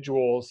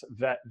individuals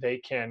that they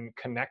can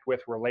connect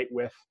with, relate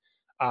with,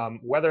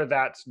 whether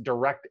that's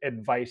direct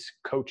advice,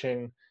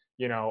 coaching,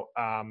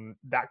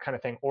 that kind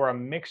of thing, or a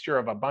mixture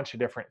of a bunch of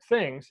different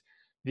things.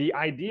 The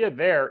idea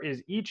there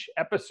is each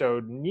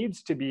episode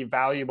needs to be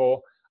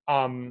valuable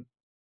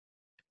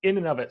in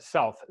and of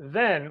itself.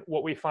 Then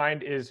what we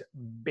find is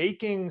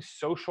baking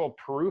social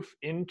proof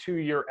into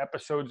your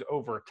episodes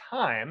over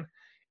time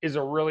is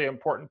a really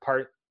important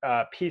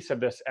piece of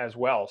this as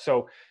well.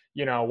 So,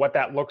 what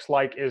that looks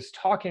like is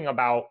talking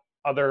about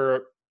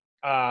other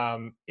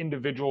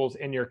individuals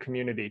in your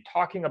community,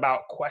 talking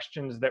about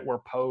questions that were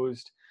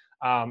posed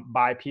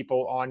by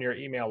people on your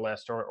email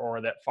list or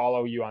that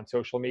follow you on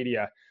social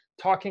media,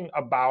 talking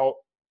about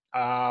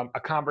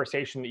a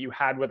conversation that you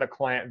had with a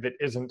client that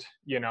isn't,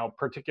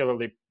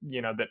 particularly,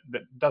 that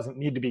doesn't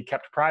need to be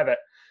kept private,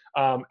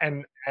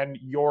 and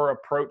your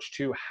approach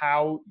to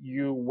how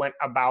you went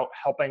about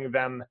helping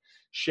them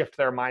shift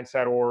their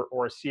mindset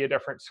or see a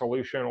different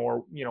solution,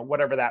 or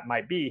whatever that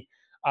might be.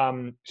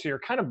 So you're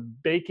kind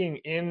of baking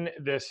in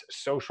this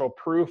social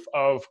proof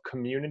of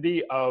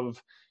community,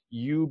 of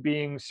you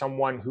being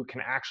someone who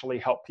can actually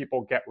help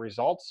people get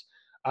results.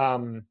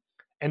 And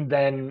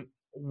then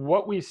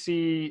what we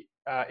see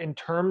in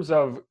terms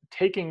of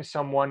taking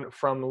someone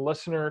from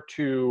listener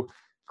to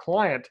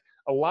client,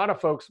 a lot of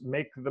folks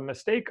make the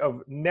mistake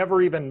of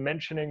never even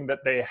mentioning that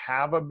they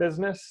have a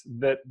business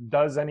that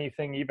does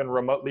anything even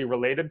remotely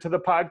related to the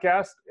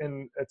podcast.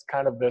 And it's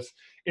kind of this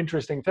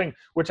interesting thing,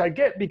 which I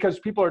get because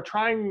people are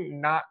trying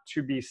not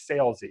to be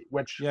salesy,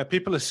 which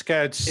people are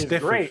scared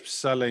stiff great. of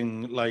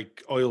selling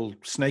like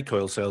snake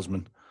oil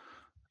salesmen.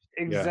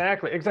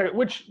 Exactly.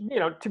 Which,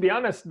 to be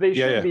honest, they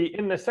should be,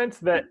 in the sense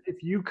that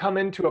if you come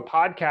into a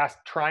podcast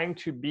trying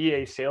to be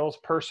a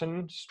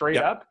salesperson straight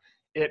up,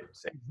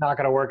 it's not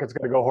going to work. It's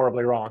going to go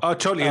horribly wrong. Oh,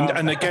 totally.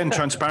 And again,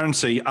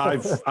 transparency.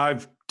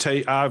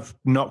 I've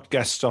knocked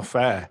guests off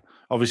air,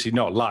 obviously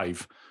not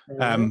live,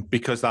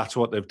 because that's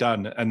what they've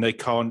done, and they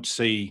can't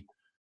do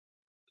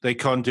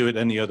it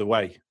any other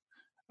way.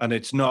 And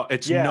it's not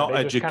it as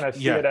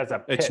a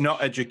pitch, it's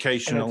not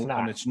educational,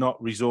 and it's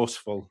not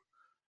resourceful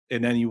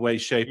in any way,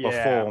 shape, or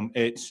form.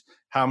 It's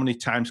how many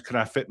times can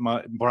I fit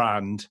my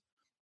brand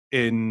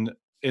in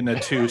a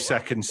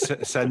 2-second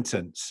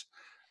sentence?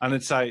 And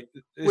it's like,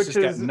 this is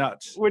getting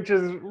nuts. Which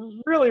is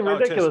really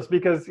ridiculous,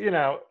 because,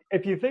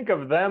 if you think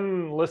of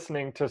them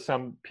listening to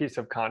some piece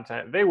of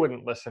content, they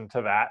wouldn't listen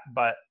to that,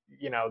 but,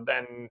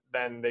 then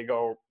they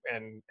go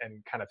and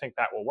kind of think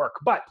that will work.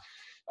 But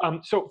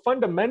so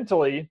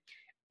fundamentally,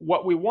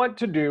 what we want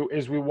to do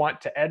is we want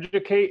to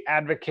educate,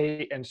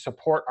 advocate, and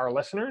support our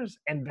listeners.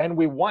 And then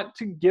we want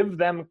to give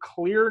them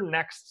clear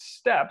next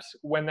steps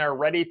when they're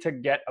ready to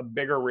get a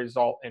bigger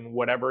result in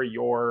whatever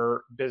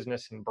your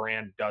business and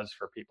brand does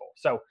for people.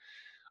 So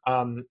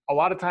a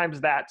lot of times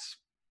that's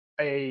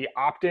a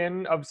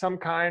opt-in of some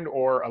kind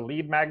or a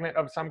lead magnet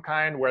of some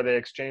kind, where they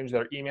exchange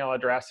their email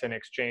address in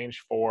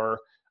exchange for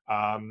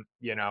a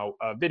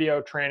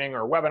video training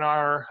or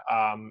webinar,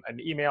 an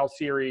email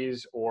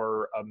series,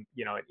 or an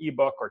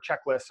ebook or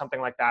checklist,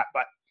 something like that.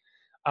 But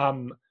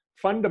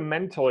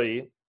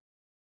fundamentally,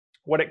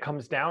 what it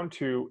comes down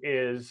to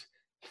is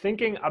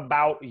thinking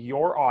about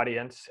your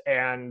audience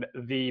and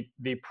the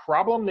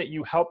problem that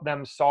you help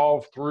them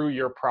solve through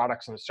your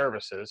products and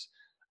services,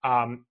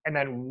 and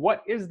then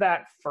what is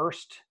that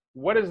first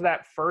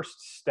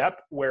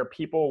step where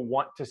people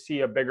want to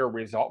see a bigger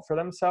result for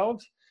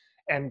themselves,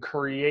 and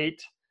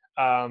create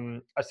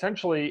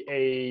essentially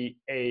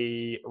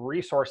a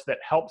resource that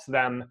helps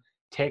them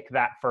take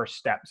that first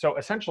step. So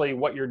essentially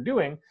what you're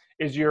doing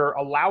is you're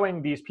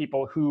allowing these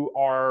people who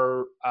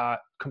are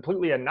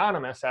completely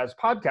anonymous as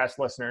podcast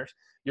listeners,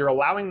 you're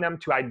allowing them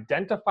to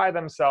identify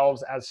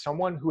themselves as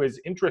someone who is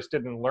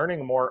interested in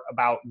learning more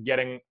about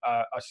getting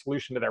a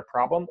solution to their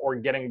problem or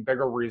getting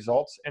bigger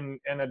results in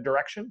a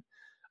direction.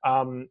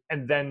 And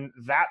then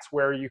that's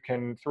where you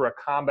can, through a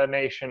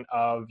combination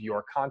of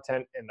your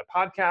content in the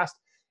podcast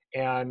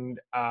and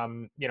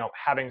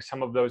having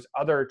some of those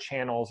other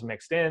channels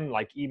mixed in,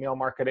 like email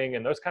marketing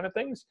and those kind of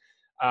things,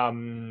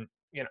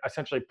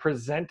 essentially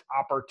present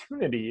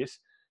opportunities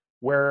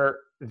where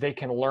they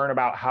can learn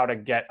about how to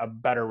get a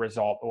better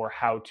result, or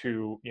how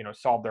to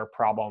solve their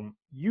problem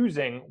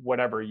using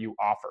whatever you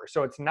offer.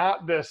 So it's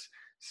not this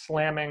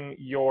slamming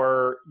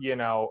your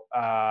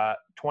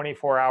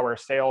 24-hour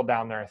sale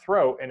down their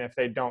throat, and if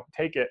they don't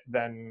take it,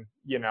 then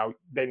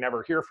they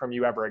never hear from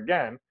you ever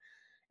again.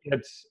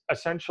 It's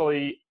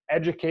essentially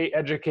educate,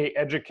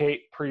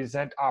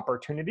 present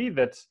opportunity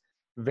that's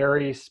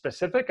very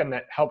specific and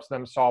that helps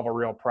them solve a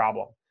real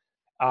problem.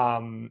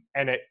 And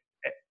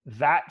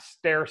that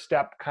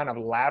stair-step kind of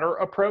ladder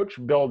approach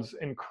builds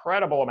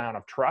incredible amount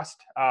of trust,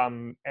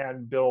 and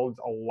builds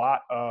a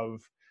lot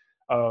of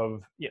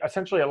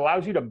essentially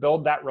allows you to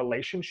build that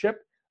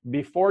relationship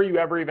before you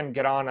ever even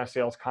get on a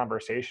sales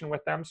conversation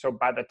with them. So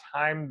by the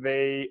time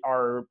they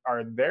are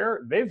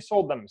there, they've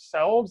sold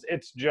themselves.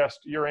 It's just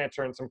you're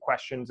answering some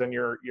questions and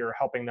you're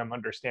helping them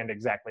understand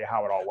exactly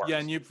how it all works. Yeah,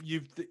 and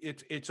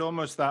it's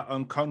almost that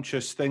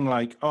unconscious thing,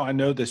 like, oh, I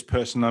know this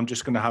person, I'm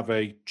just going to have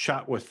a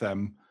chat with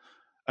them.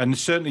 And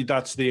certainly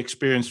that's the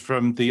experience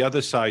from the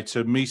other side.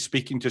 So me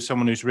speaking to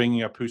someone who's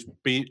ringing up, who's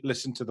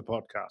listened to the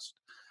podcast,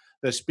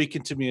 they're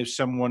speaking to me as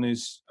someone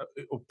is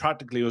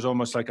practically, it was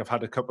almost like I've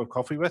had a cup of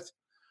coffee with.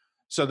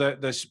 So the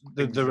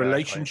Exactly.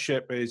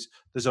 relationship is,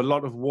 there's a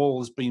lot of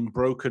walls being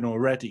broken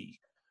already,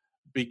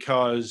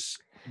 because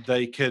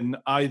they can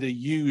either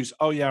use,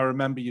 oh yeah, I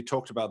remember you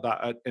talked about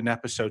that in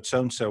episode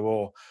so-and-so,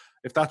 or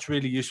if that's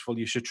really useful,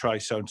 you should try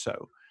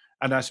so-and-so.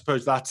 And I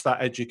suppose that's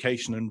that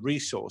education and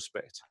resource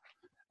bit.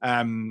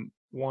 100%,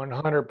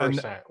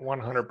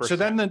 100%. So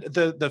then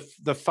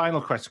the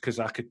final question, because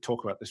I could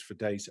talk about this for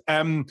days.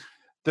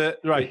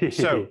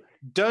 So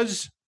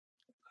does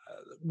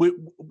we're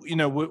in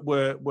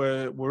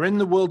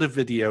the world of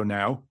video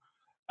now.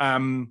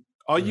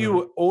 Are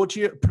you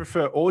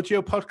prefer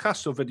audio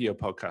podcasts or video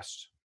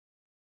podcasts?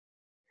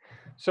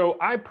 So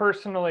I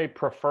personally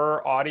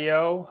prefer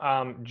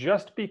audio,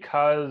 just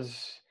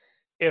because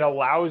it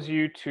allows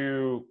you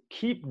to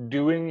keep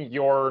doing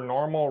your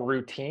normal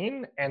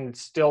routine and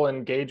still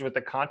engage with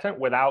the content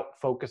without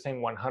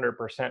focusing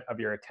 100% of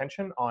your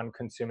attention on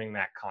consuming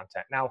that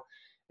content. Now,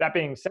 that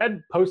being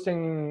said,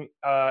 posting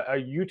a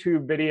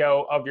YouTube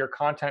video of your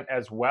content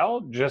as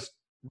well just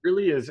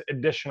really is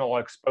additional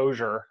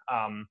exposure.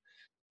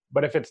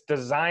 But if it's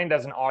designed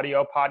as an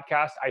audio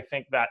podcast, I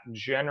think that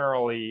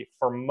generally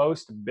for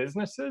most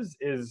businesses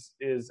is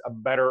a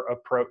better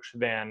approach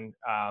than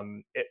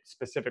it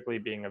specifically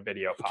being a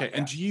video podcast. Okay,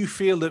 and do you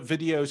feel that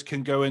videos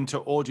can go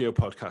into audio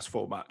podcast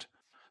format?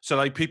 So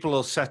like people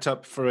will set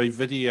up for a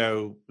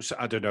video,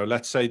 I don't know,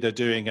 let's say they're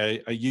doing a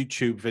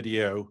YouTube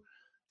video.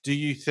 Do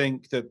you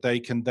think that they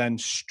can then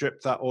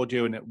strip that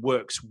audio and it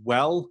works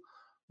well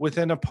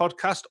within a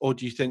podcast? Or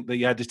do you think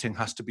the editing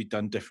has to be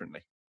done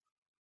differently?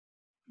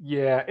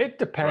 Yeah, it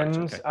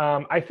depends.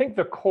 Right, okay. I think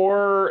the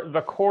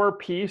core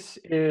piece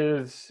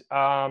is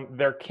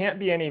there can't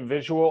be any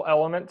visual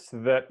elements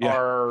that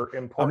are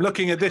important. I'm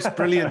looking at this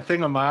brilliant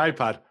thing on my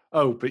iPad.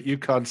 Oh, but you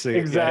can't see it.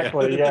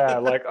 Exactly. Yeah.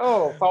 Like,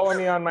 oh, follow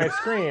me on my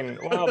screen.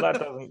 Well, that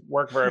doesn't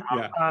work very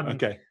well.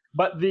 Okay.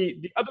 But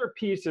the other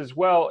piece as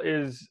well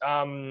is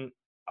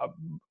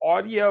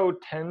audio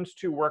tends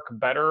to work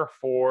better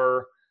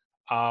for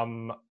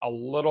a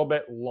little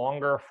bit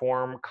longer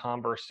form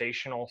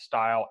conversational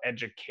style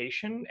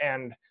education,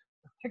 and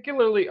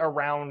particularly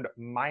around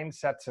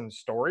mindsets and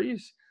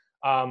stories.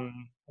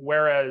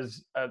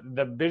 Whereas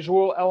the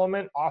visual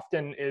element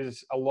often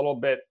is a little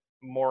bit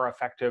more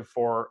effective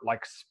for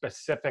like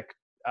specific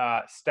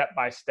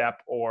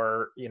step-by-step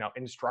or,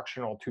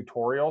 instructional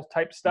tutorial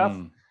type stuff.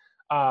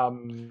 I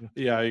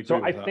agree.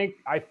 So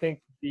I think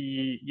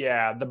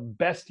the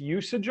best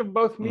usage of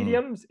both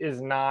mediums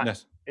is not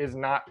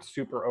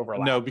super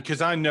overlapping. No,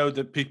 because I know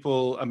that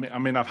people, I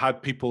mean, I've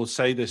had people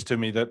say this to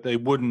me, that they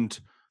wouldn't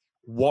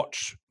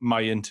watch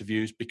my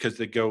interviews because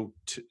they go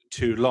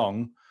too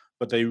long,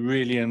 but they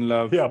really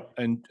love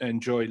and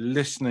enjoy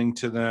listening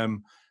to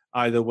them,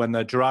 either when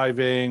they're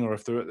driving or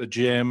if they're at the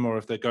gym or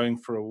if they're going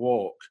for a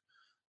walk.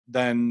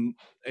 Then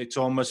it's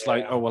almost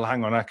like, oh, well,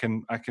 hang on, I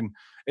can.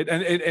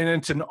 And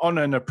it's an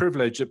honor and a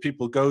privilege that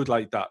people go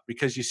like that,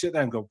 because you sit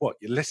there and go, what,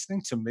 you're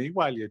listening to me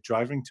while you're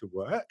driving to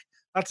work?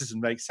 That doesn't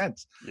make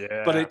sense.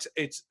 Yeah. But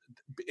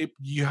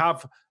you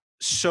have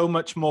so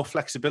much more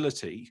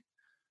flexibility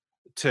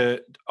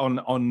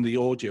on the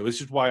audio.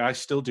 This is why I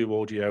still do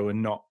audio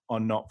and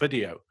not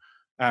video.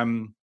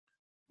 And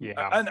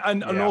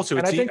also,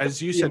 it's,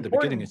 as you said at the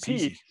beginning, it's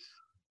easy.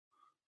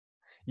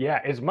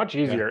 Yeah, it's much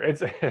easier.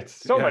 It's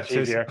so much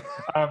easier.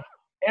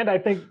 And I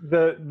think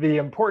the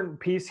important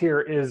piece here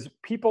is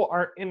people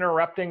aren't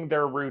interrupting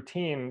their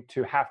routine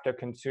to have to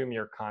consume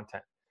your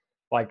content.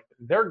 Like,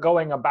 they're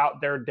going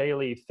about their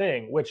daily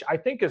thing, which I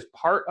think is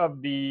part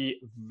of the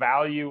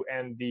value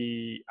and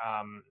the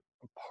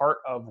part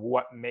of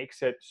what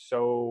makes it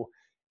so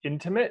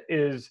intimate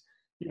is,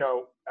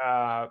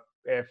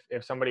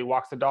 if somebody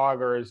walks the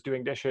dog or is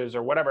doing dishes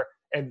or whatever,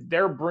 and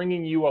they're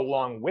bringing you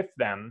along with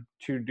them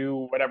to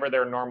do whatever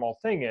their normal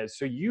thing is.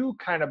 So you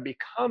kind of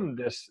become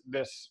this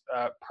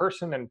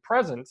person and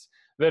presence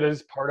that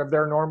is part of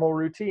their normal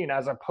routine,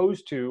 as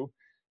opposed to,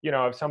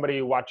 if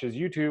somebody watches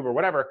YouTube or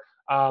whatever,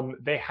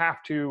 they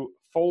have to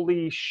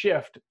fully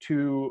shift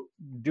to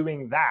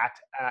doing that,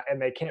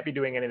 and they can't be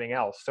doing anything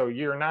else. So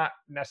you're not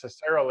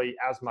necessarily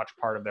as much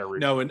part of their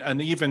routine. No,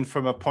 and even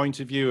from a point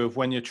of view of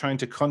when you're trying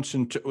to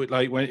concentrate,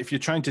 like if you're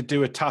trying to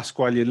do a task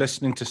while you're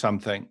listening to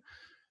something,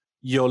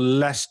 you're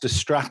less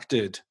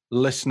distracted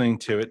listening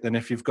to it than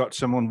if you've got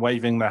someone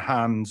waving their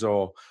hands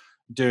or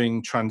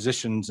doing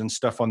transitions and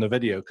stuff on the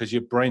video, because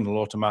your brain will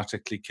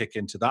automatically kick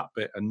into that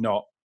bit and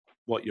not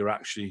what you're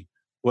actually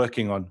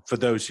working on, for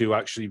those who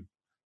actually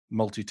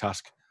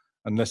multitask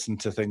and listen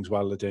to things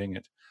while they're doing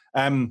it.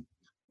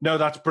 No,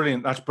 that's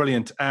brilliant. That's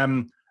brilliant.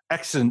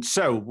 Excellent.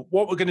 So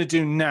what we're going to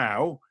do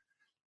now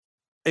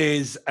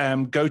is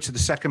go to the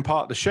second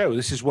part of the show.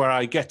 This is where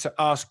I get to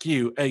ask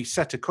you a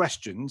set of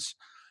questions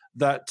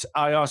that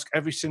I ask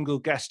every single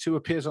guest who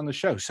appears on the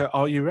show. So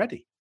are you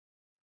ready?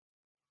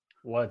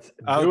 Let's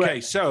do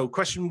it. So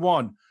question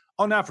one,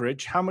 on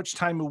average, how much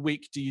time a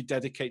week do you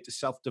dedicate to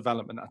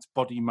self-development? That's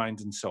body,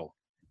 mind, and soul.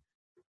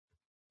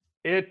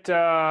 It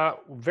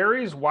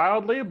varies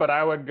wildly, but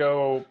I would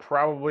go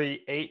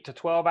probably 8 to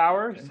 12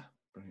 hours. Okay.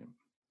 Brilliant.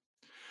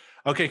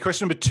 Okay,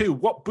 question number 2.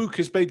 What book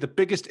has made the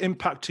biggest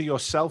impact to your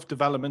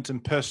self-development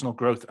and personal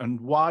growth, and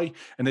why?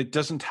 And it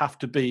doesn't have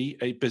to be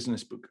a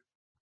business book.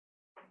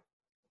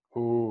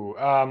 Ooh,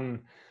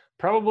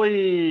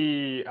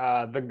 probably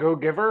The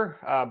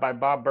Go-Giver by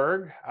Bob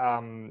Berg.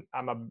 I'm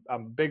a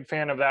big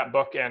fan of that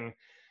book, and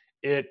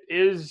it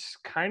is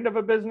kind of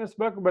a business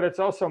book, but it's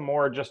also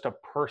more just a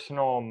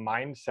personal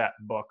mindset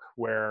book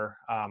where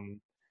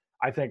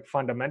I think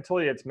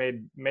fundamentally it's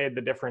made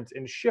the difference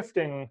in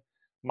shifting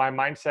my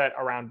mindset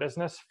around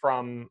business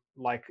from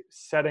like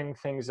setting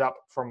things up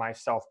for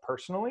myself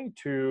personally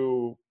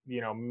to,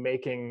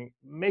 making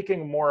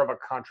more of a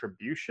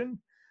contribution.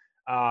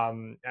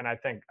 And I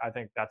think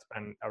that's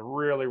been a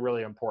really,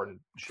 really important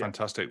shift.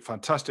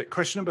 Fantastic.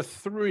 Question number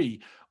 3.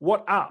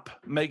 What app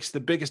makes the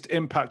biggest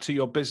impact to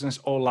your business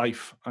or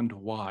life, and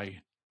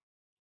why?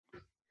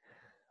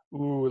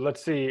 Ooh,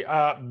 let's see.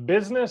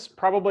 Business,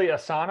 probably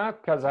Asana,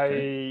 because I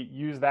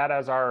use that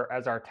as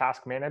our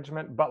task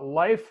management. But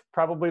life,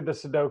 probably the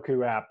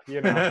Sudoku app.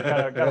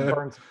 Gotta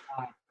burn some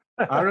time.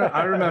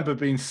 I remember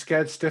being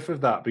scared stiff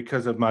of that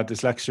because of my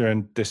dyslexia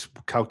and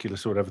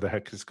dyscalculus, or whatever the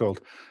heck it's called.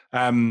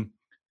 I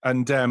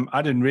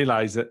didn't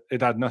realize that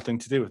it had nothing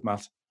to do with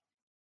maths.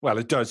 Well,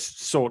 it does,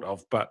 sort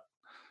of,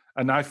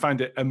 and I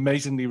find it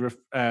amazingly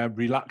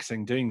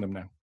relaxing doing them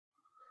now.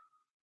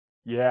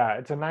 Yeah,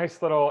 it's a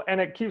nice little,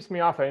 and it keeps me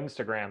off of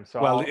Instagram.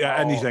 So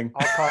anything.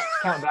 I'll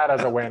count that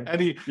as a win.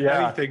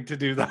 Anything to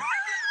do that.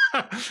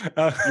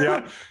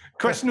 Yeah.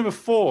 Question number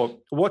 4.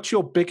 What's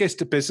your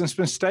biggest business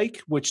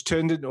mistake, which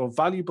turned into a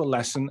valuable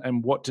lesson,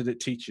 and what did it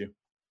teach you?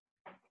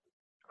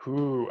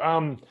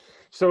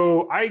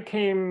 So I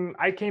came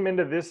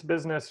into this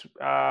business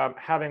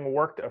having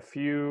worked a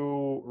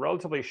few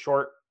relatively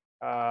short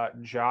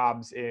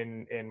jobs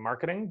in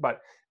marketing, but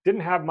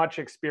didn't have much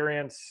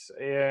experience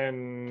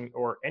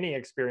or any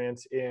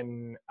experience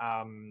in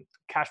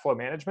cash flow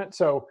management.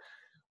 So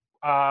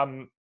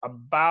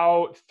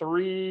about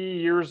 3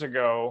 years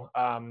ago,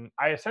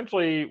 I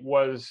essentially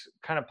was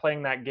kind of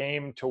playing that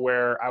game to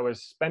where I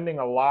was spending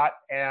a lot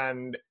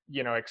and,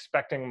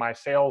 expecting my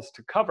sales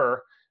to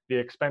cover the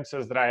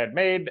expenses that I had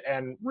made.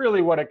 And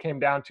really what it came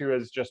down to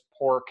is just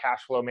poor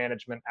cash flow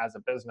management as a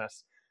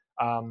business.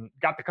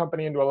 Got the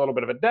company into a little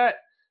bit of a debt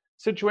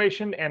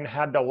situation and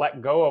had to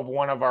let go of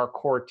one of our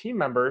core team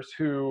members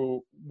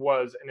who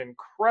was an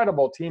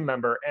incredible team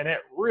member. And it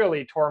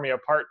really tore me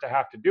apart to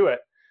have to do it.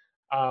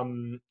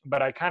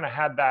 But I kind of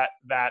had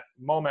that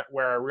moment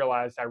where I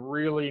realized I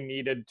really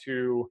needed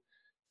to,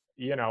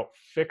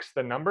 fix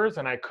the numbers,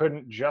 and I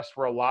couldn't just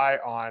rely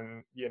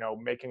on,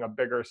 making a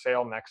bigger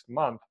sale next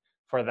month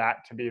for that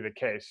to be the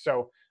case.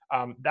 So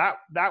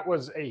that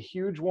was a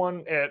huge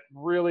one. It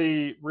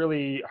really,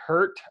 really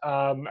hurt.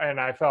 And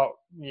I felt,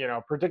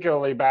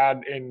 particularly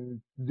bad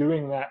in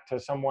doing that to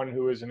someone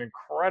who is an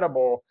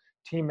incredible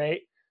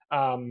teammate.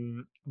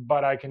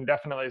 But I can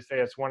definitely say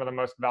it's one of the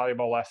most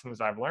valuable lessons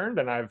I've learned.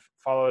 And I've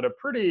followed a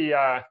pretty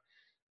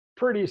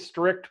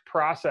strict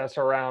process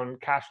around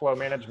cash flow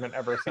management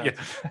ever since.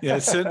 Yeah,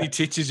 it certainly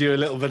teaches you a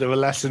little bit of a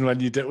lesson when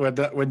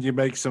you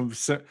make some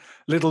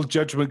little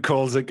judgment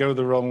calls that go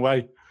the wrong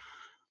way.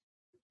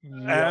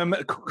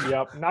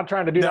 Yep. Not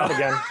trying to do that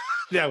again.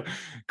 No.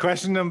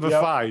 Question number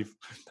 5.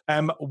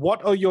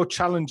 What are your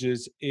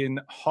challenges in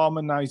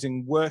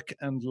harmonizing work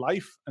and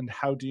life, and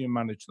how do you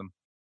manage them?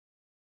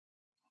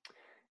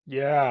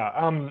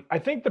 Yeah, I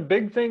think the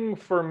big thing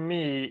for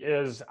me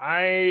is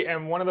I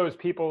am one of those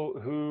people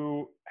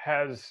who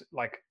has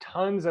like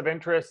tons of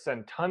interests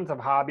and tons of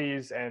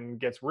hobbies and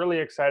gets really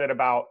excited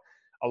about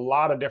a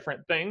lot of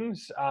different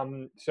things.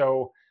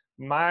 So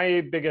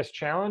my biggest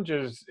challenge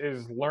is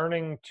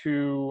learning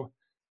to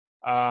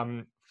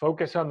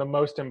focus on the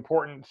most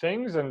important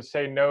things and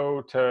say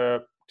no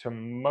to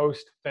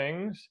most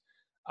things.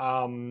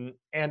 And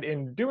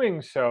in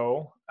doing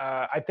so,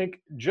 I think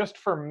just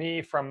for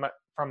me, from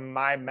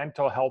my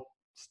mental health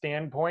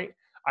standpoint,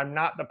 I'm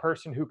not the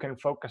person who can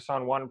focus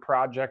on one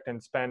project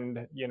and spend,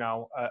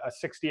 a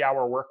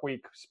 60-hour work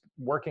week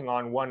working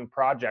on one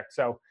project.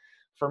 So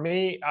for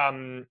me,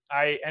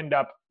 I end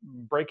up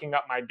breaking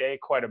up my day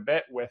quite a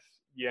bit with,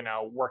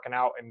 working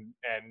out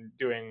and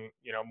doing,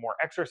 more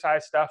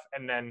exercise stuff.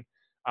 And then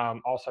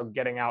also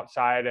getting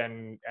outside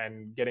and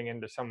getting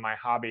into some of my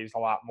hobbies a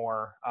lot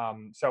more.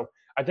 So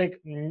I think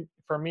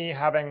for me,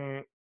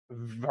 having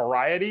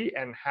variety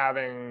and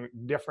having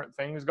different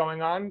things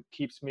going on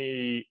keeps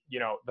me,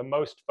 the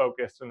most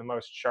focused and the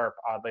most sharp,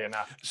 oddly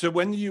enough. So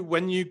when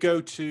you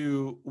go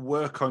to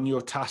work on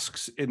your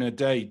tasks in a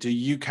day, do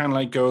you kind of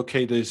like go,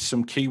 okay, there's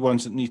some key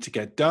ones that need to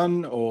get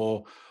done,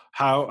 or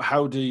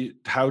how do you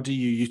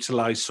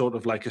utilize sort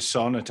of like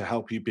Asana to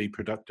help you be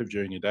productive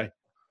during your day?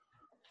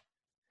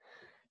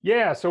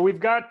 Yeah, so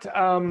we've got,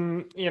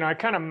 I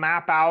kind of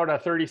map out a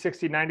 30,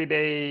 60,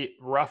 90-day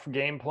rough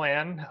game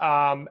plan.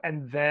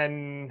 And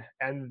then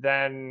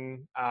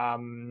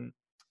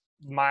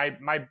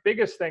my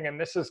biggest thing, and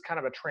this is kind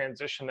of a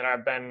transition that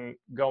I've been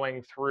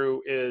going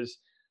through, is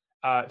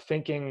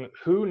thinking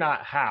who,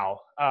 not how.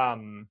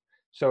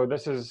 So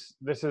this is,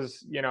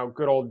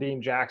 good old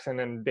Dean Jackson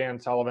and Dan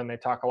Sullivan. They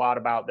talk a lot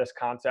about this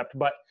concept,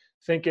 but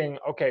thinking,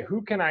 okay,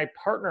 who can I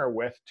partner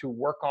with to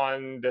work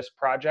on this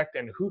project,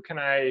 and who can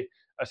I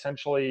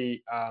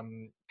essentially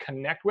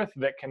connect with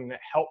that can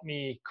help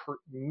me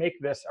make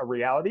this a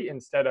reality,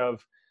 instead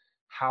of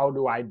how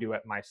do I do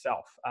it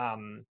myself.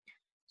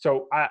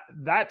 So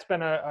that's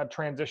been a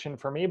transition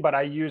for me, but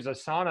I use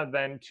Asana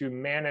then to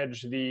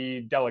manage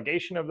the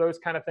delegation of those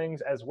kind of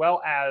things, as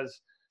well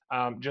as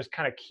just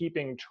kind of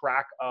keeping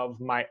track of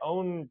my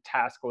own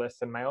task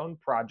list and my own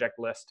project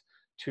list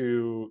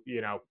to,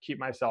 keep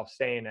myself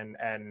sane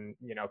and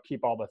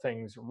keep all the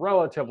things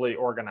relatively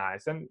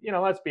organized. And,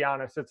 let's be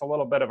honest, it's a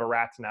little bit of a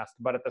rat's nest,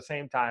 but at the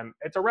same time,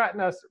 it's a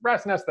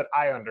rat's nest that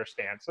I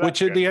understand. So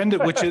which at the end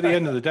of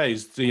the day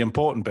is the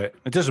important bit.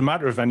 It doesn't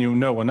matter if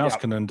no one else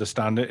can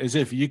understand it. Is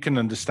if you can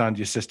understand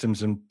your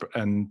systems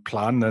and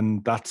plan,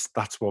 then that's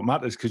what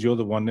matters, because you're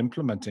the one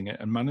implementing it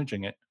and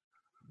managing it.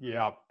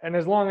 Yeah. And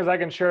as long as I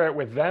can share it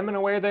with them in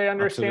a way they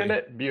understand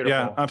it, beautiful.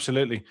 Yeah,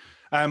 absolutely.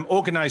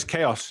 Organized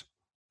chaos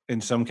in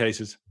some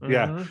cases. Mm-hmm.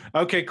 Yeah.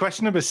 Okay.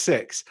 Question number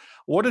 6.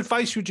 What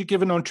advice would you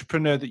give an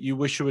entrepreneur that you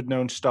wish you had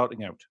known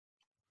starting out?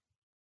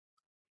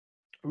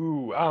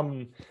 Ooh,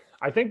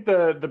 I think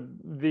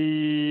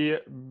the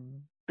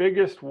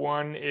biggest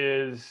one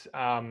is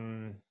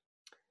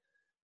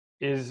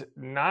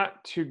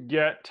not to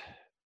get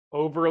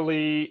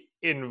overly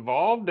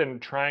involved in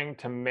trying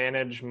to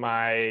manage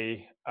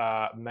my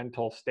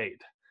mental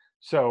state.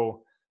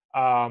 So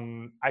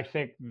I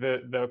think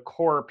the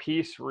core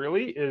piece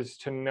really is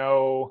to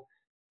know,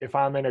 if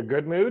I'm in a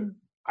good mood,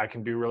 I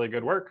can do really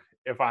good work.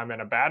 If I'm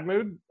in a bad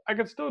mood, I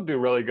can still do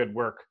really good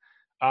work.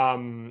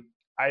 I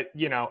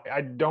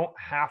don't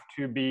have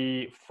to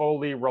be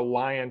fully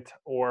reliant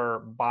or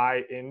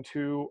buy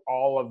into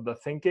all of the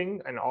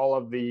thinking and all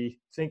of the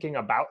thinking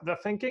about the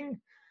thinking.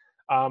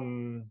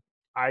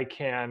 I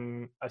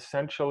can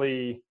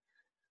essentially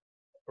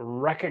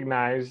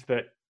recognize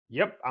that,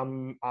 yep,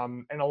 I'm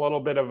in a little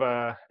bit of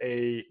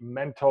a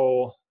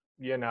mental,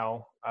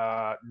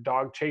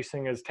 dog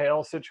chasing his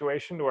tail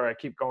situation, where I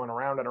keep going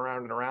around and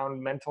around and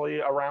around mentally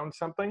around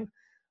something.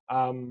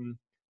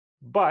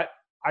 But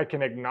I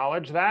can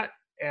acknowledge that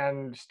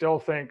and still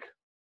think,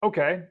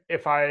 okay,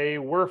 if I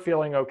were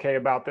feeling okay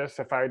about this,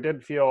 if I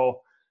did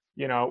feel,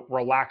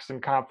 relaxed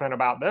and confident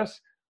about this,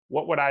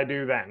 what would I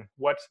do then?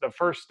 What's the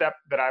first step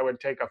that I would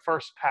take a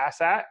first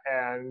pass at?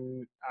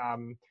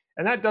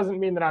 And that doesn't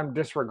mean that I'm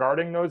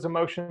disregarding those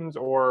emotions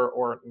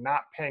or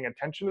not paying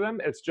attention to them.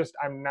 It's just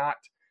I'm not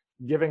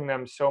giving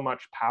them so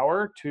much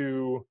power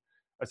to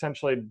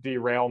essentially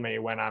derail me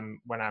when I'm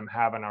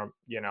having a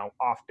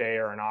off day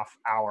or an off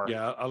hour.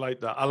 Yeah, I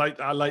like that.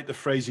 I like the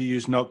phrase you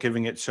use, not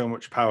giving it so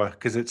much power,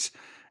 because it's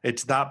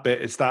that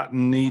bit. It's that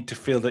need to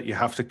feel that you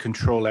have to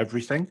control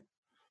everything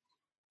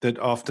that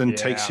often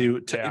takes you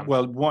to,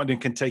 well, one, it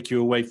can take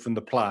you away from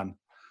the plan,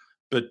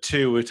 but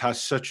 2, it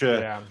has such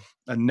a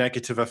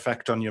negative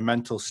effect on your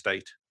mental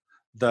state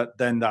that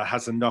then that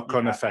has a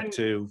knock-on effect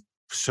to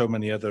so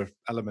many other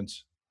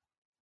elements.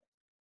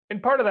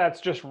 And part of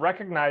that's just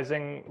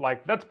recognizing,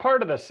 like, that's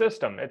part of the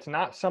system. It's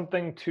not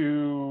something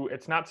to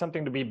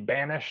be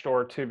banished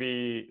or to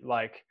be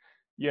like,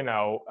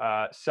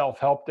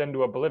 self-helped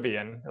into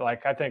oblivion.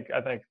 Like, I think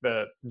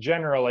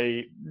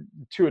generally,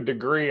 to a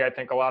degree, I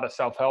think a lot of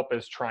self-help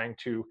is trying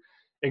to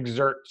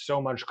exert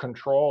so much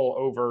control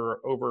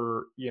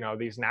over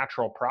these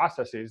natural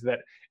processes, that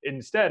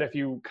instead, if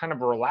you kind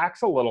of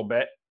relax a little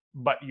bit,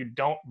 but you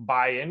don't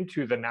buy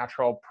into the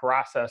natural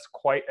process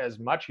quite as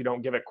much, you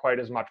don't give it quite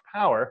as much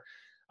power,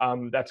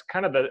 that's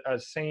kind of a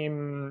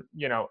same,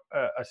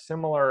 a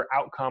similar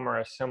outcome or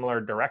a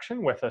similar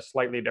direction with a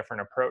slightly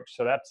different approach.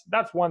 So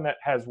that's one that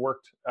has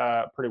worked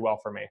pretty well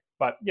for me.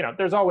 But,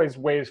 there's always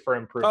ways for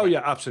improvement. Oh,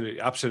 yeah, absolutely.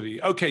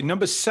 Absolutely. Okay,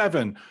 number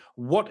 7,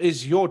 what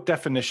is your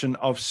definition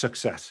of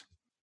success?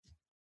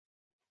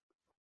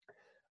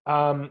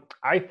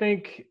 I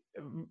think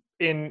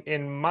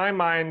in my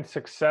mind,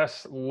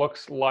 success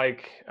looks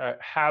like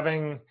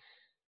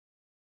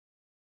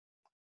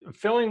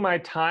filling my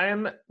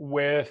time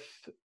with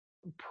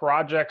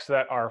projects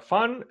that are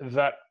fun,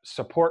 that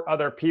support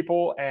other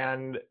people,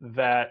 and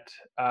that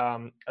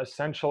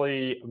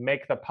essentially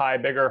make the pie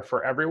bigger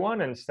for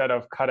everyone instead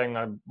of cutting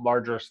a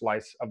larger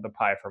slice of the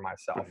pie for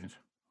myself. Brilliant.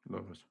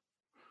 Love it.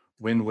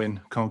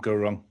 Win-win. Can't go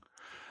wrong.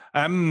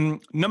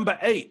 Number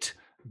 8,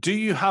 do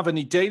you have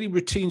any daily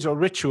routines or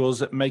rituals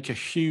that make a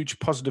huge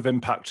positive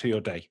impact to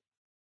your day?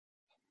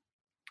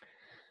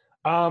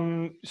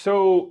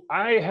 So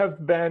I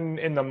have been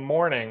in the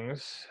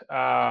mornings,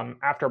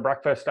 after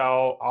breakfast,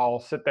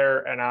 I'll sit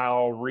there and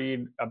I'll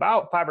read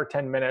about 5 or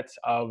 10 minutes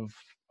of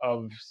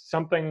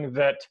something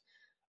that,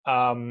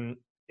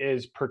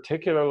 is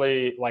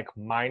particularly like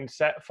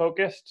mindset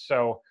focused.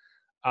 So,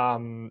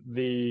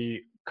 the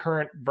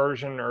current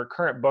version or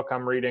current book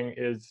I'm reading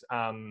is,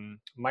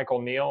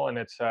 Michael Neal, and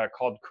it's,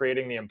 called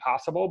Creating the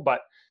Impossible. But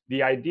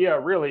the idea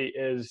really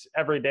is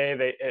every day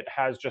it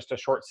has just a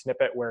short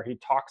snippet where he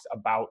talks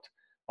about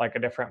like a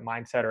different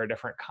mindset or a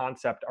different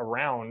concept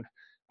around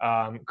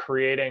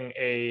creating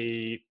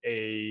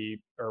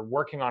or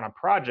working on a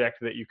project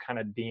that you kind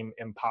of deem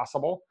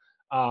impossible,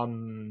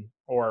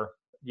 or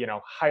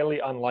highly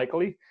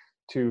unlikely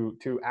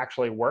to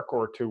actually work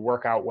or to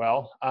work out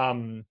well.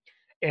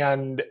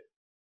 And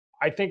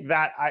I think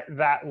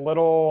that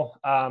little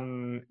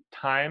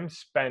time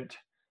spent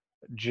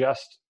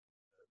just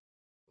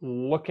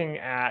looking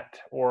at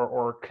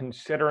or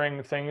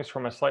considering things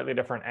from a slightly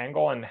different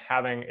angle and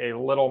having a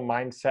little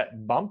mindset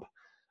bump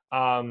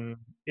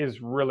is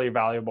really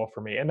valuable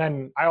for me. And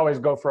then I always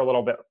go for a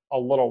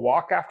little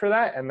walk after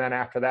that. And then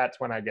after that's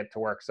when I get to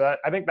work. So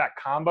I think that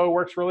combo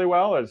works really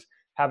well, is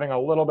having a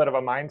little bit of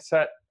a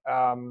mindset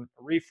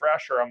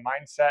refresh or a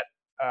mindset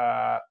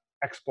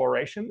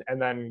exploration, and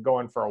then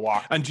going for a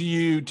walk. And do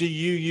you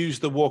use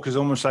the walk as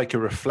almost like a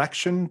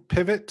reflection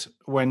pivot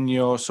when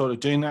you're sort of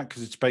doing that,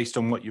 because it's based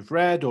on what you've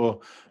read, or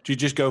do you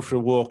just go for a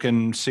walk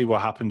and see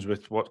what happens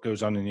with what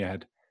goes on in your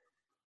head?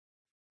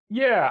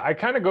 Yeah, I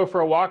kind of go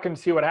for a walk and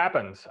see what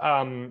happens.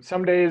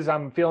 Some days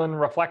I'm feeling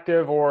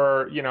reflective,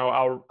 or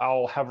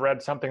I'll have read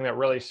something that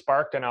really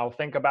sparked and I'll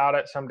think about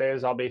it. Some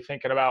days I'll be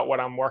thinking about what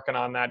I'm working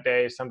on that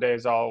day. Some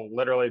days I'll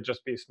literally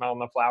just be smelling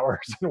the flowers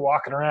and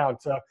walking around.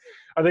 So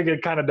I think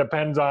it kind of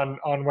depends on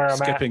where I'm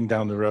skipping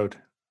down the road.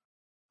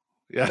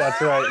 Yeah,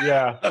 that's right.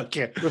 Yeah.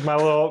 Okay. With my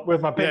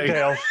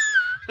pigtails.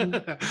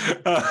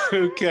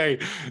 Okay,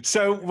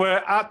 so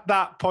we're at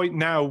that point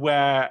now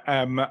where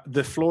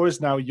the floor is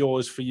now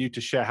yours for you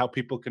to share how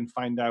people can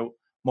find out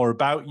more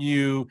about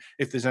you.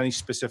 If there's any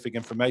specific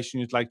information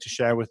you'd like to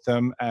share with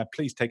them,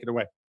 please take it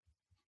away.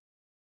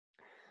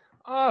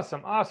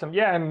 Awesome.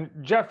 Yeah, and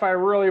Jeff, I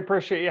really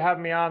appreciate you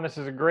having me on. This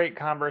is a great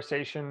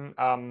conversation.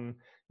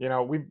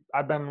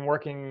 I've been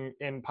working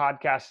in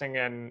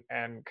podcasting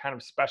and kind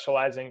of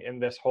specializing in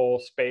this whole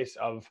space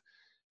of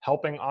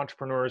helping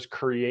entrepreneurs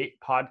create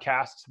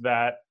podcasts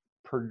that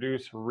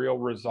produce real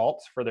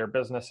results for their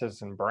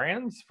businesses and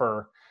brands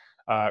for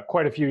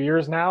quite a few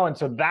years now. And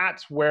so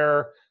that's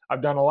where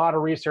I've done a lot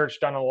of research,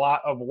 done a lot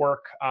of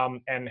work,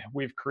 and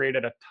we've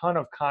created a ton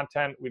of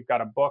content. We've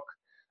got a book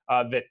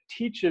that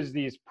teaches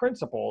these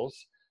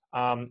principles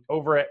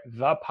over at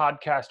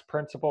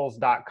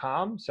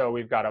thepodcastprinciples.com. So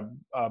we've got a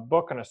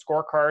book and a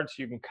scorecard, so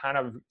you can kind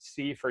of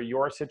see for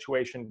your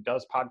situation,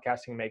 does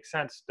podcasting make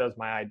sense? Does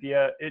my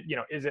idea,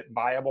 is it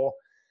viable?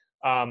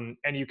 And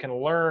you can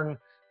learn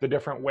the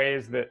different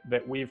ways that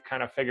we've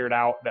kind of figured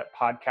out that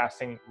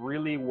podcasting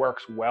really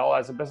works well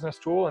as a business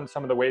tool, and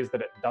some of the ways that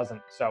it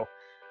doesn't. So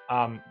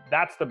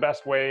that's the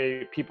best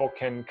way people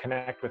can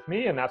connect with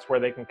me, and that's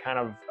where they can kind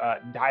of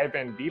dive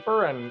in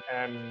deeper and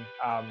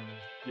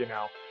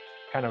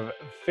kind of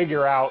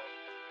figure out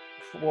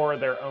for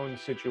their own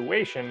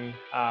situation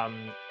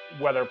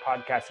whether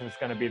podcasting is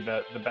going to be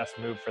the best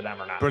move for them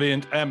or not.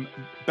 Brilliant. Ben,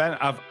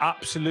 I've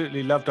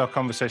absolutely loved our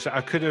conversation. I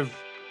could have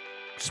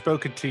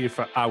spoken to you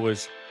for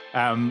hours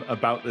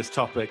about this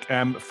topic.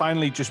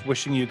 Finally, just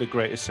wishing you the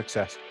greatest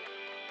success.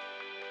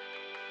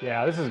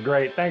 Yeah, this is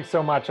great. Thanks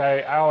so much.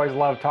 I always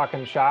love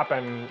talking shop,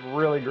 and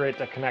really great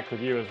to connect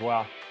with you as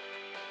well.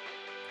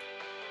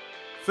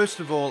 First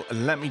of all,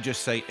 let me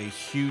just say a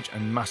huge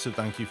and massive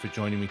thank you for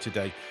joining me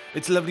today.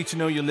 It's lovely to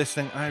know you're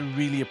listening. I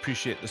really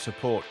appreciate the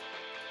support.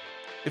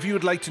 If you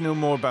would like to know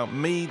more about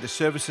me, the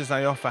services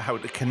I offer, how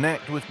to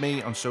connect with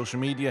me on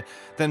social media,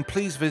 then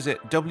please visit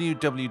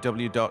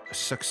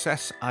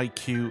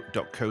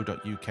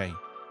www.successiq.co.uk.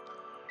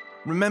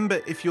 Remember,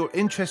 if you're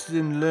interested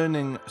in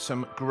learning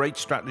some great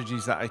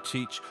strategies that I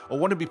teach, or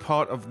want to be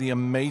part of the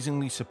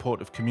amazingly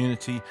supportive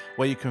community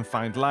where you can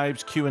find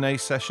lives, Q&A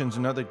sessions,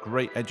 and other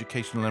great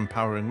educational and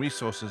empowering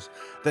resources,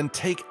 then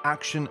take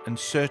action and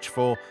search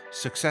for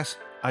Success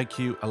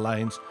IQ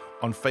Alliance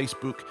on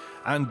Facebook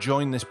and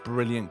join this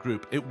brilliant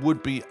group. It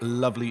would be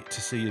lovely to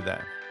see you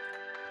there.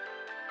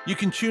 You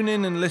can tune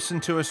in and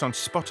listen to us on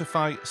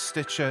Spotify,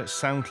 Stitcher,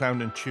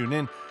 SoundCloud, and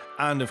TuneIn,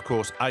 and of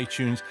course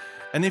iTunes.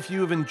 And if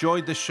you have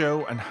enjoyed the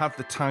show and have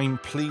the time,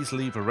 please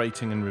leave a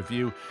rating and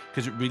review,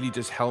 because it really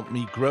does help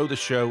me grow the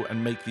show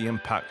and make the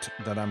impact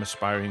that I'm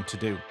aspiring to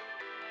do.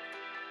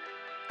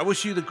 I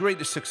wish you the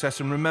greatest success,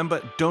 and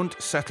remember, don't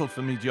settle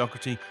for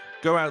mediocrity.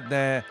 Go out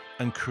there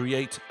and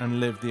create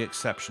and live the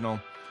exceptional.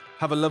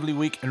 Have a lovely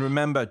week, and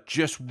remember,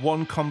 just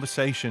one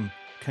conversation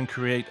can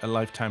create a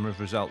lifetime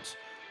of results.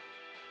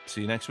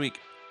 See you next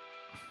week.